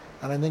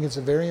 And I think it's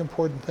a very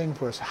important thing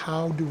for us.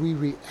 How do we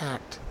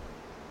react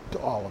to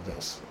all of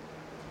this?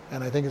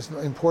 And I think it's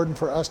important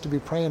for us to be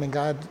praying and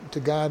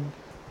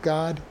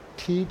God,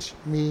 teach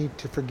me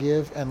to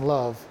forgive and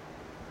love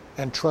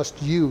and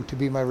trust you to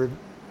be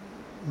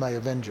my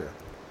avenger.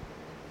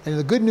 And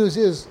the good news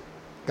is,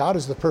 God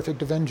is the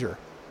perfect avenger.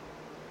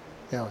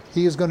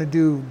 He is going to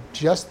do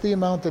just the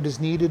amount that is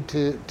needed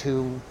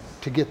to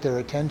get their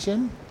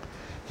attention.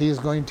 He is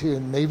going to,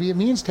 maybe it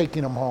means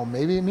taking them home,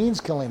 maybe it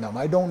means killing them.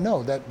 I don't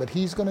know that, but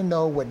he's going to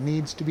know what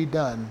needs to be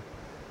done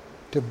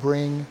to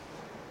bring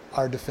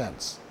our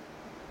defense.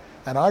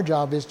 And our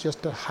job is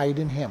just to hide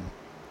in him.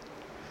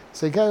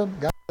 Say, God,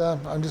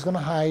 I'm just going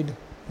to hide.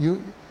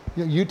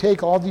 You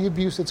take all the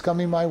abuse that's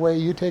coming my way.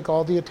 You take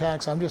all the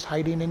attacks. I'm just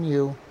hiding in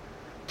you.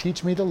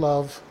 Teach me to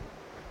love.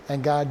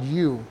 And God,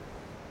 you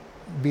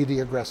be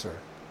the aggressor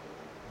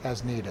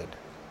as needed.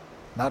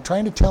 Not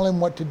trying to tell him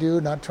what to do,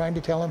 not trying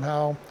to tell him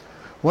how.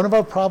 One of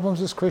our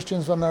problems as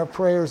Christians in our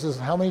prayers is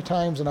how many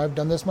times, and I've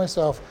done this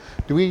myself,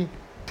 do we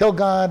tell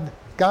God,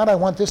 God, I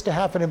want this to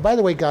happen. And by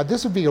the way, God,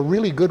 this would be a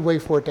really good way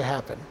for it to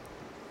happen.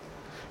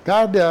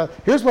 God,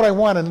 here's what I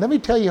want, and let me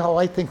tell you how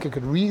I think it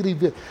could really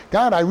be.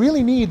 God, I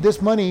really need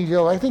this money.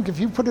 I think if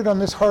you put it on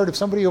this heart of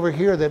somebody over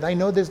here that I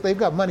know they've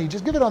got money,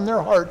 just give it on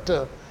their heart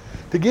to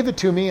give it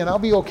to me, and I'll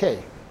be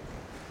okay.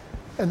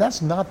 And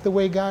that's not the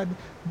way God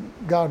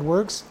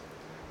works.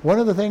 One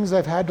of the things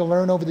I've had to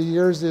learn over the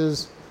years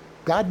is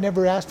God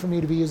never asked for me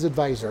to be his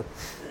advisor.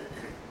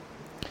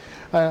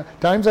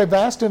 Times I've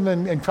asked him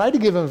and tried to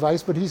give him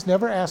advice, but he's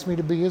never asked me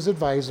to be his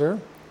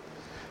advisor.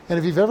 And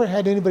if you've ever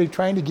had anybody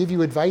trying to give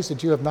you advice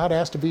that you have not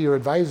asked to be your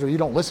advisor, you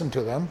don't listen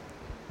to them.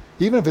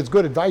 Even if it's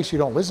good advice, you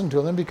don't listen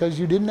to them because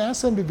you didn't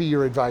ask them to be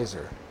your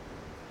advisor.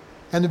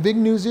 And the big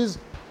news is,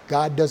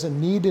 God doesn't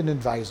need an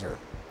advisor.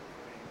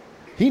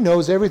 He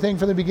knows everything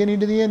from the beginning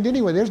to the end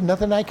anyway. There's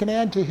nothing I can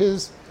add to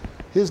his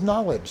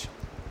knowledge.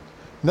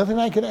 Nothing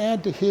I can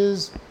add to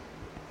his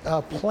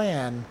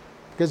plan,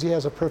 because he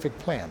has a perfect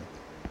plan.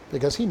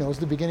 Because he knows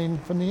the beginning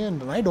from the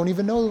end. And I don't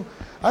even know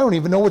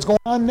what's going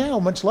on now,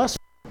 much less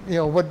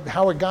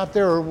how it got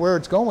there or where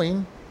it's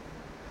going.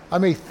 I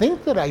may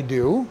think that I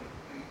do,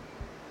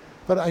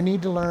 but I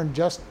need to learn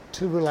just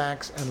to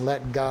relax and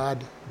let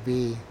God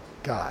be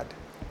God.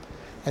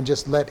 And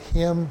just let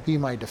him be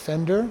my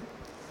defender,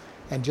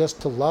 and just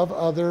to love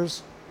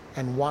others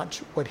and watch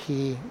what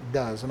he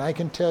does. And I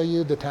can tell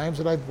you the times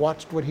that I've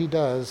watched what he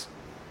does,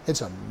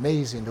 it's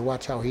amazing to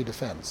watch how he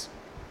defends.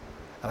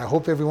 And I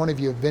hope every one of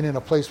you have been in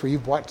a place where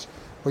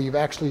you've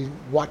actually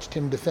watched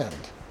him defend.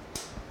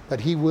 But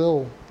he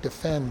will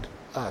defend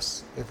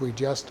us if we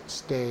just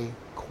stay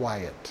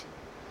quiet.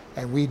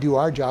 And we do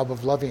our job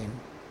of loving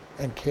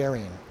and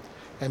caring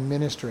and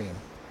ministering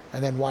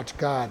and then watch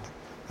God.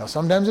 Now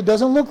sometimes it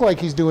doesn't look like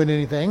he's doing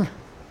anything,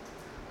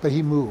 but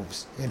he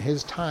moves. In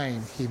his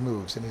time, he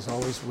moves, and he's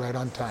always right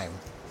on time.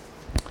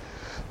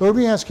 Lord,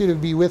 we ask you to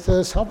be with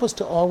us. Help us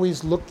to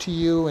always look to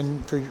you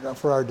and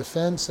for our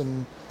defense,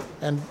 and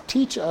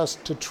teach us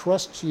to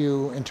trust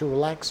you and to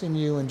relax in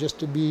you and just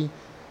to be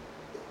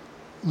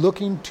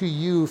looking to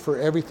you for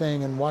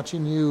everything and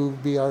watching you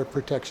be our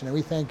protection. And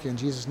we thank you in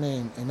Jesus'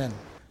 name. Amen.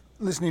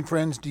 Listening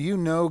friends, do you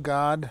know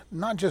God?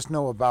 Not just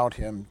know about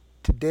him.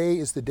 Today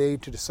is the day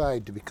to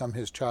decide to become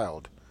his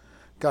child.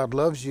 God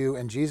loves you,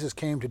 and Jesus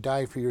came to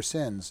die for your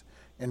sins.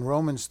 In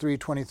Romans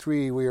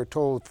 3:23, we are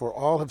told, "For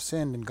all have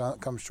sinned and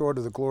come short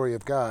of the glory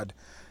of God."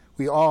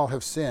 We all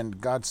have sinned.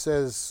 God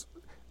says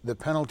the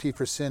penalty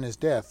for sin is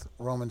death.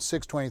 Romans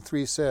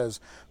 6:23 says,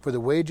 "For the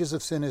wages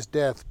of sin is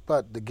death,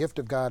 but the gift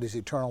of God is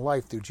eternal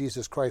life through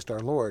Jesus Christ our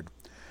Lord."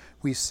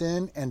 We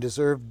sin and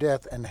deserve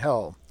death and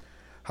hell.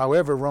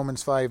 However,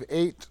 Romans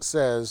 5:8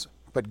 says,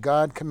 "But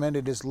God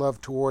commended his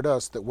love toward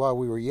us, that while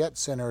we were yet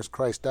sinners,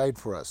 Christ died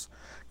for us."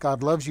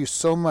 God loves you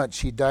so much,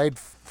 he died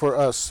for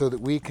us so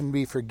that we can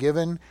be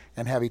forgiven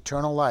and have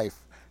eternal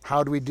life.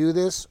 How do we do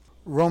this?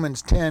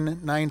 Romans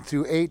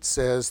 10:9-8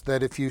 says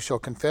that if you shall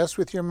confess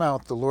with your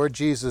mouth the Lord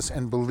Jesus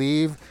and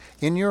believe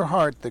in your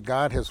heart that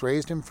God has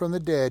raised him from the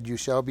dead, you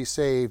shall be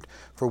saved.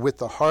 For with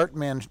the heart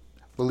man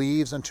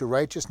believes unto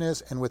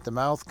righteousness, and with the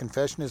mouth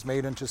confession is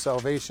made unto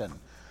salvation.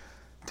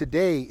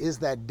 Today is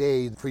that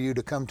day for you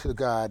to come to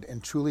God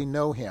and truly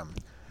know him.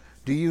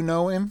 Do you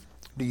know him?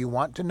 Do you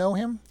want to know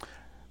him?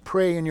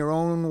 Pray in your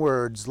own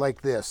words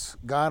like this: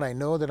 God, I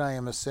know that I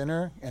am a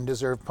sinner and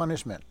deserve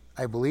punishment.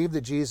 I believe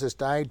that Jesus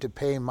died to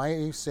pay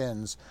my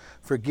sins.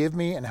 Forgive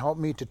me and help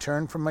me to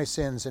turn from my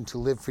sins and to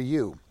live for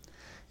you.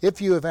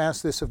 If you have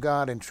asked this of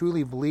God and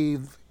truly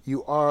believe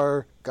you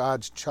are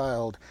God's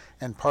child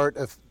and part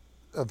of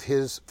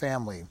his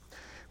family,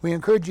 we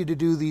encourage you to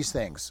do these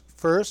things.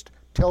 First,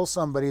 tell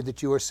somebody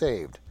that you are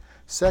saved.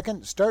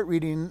 Second, start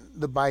reading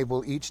the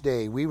Bible each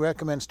day. We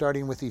recommend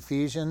starting with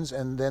Ephesians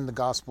and then the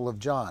Gospel of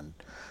John.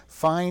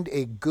 Find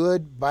a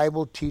good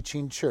Bible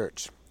teaching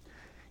church.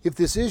 If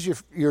this is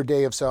your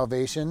day of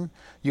salvation,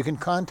 you can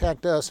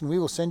contact us and we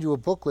will send you a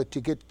booklet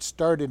to get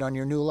started on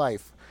your new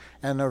life,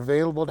 and are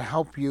available to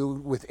help you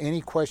with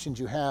any questions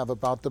you have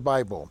about the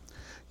Bible.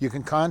 You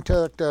can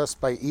contact us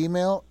by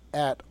email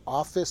at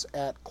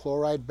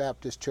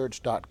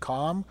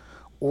office@chloridebaptistchurch.com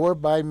or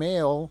by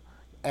mail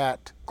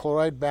at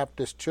Chloride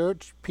Baptist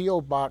Church,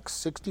 P.O. Box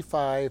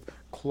 65,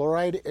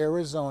 Chloride,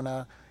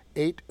 Arizona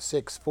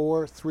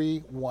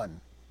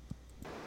 86431.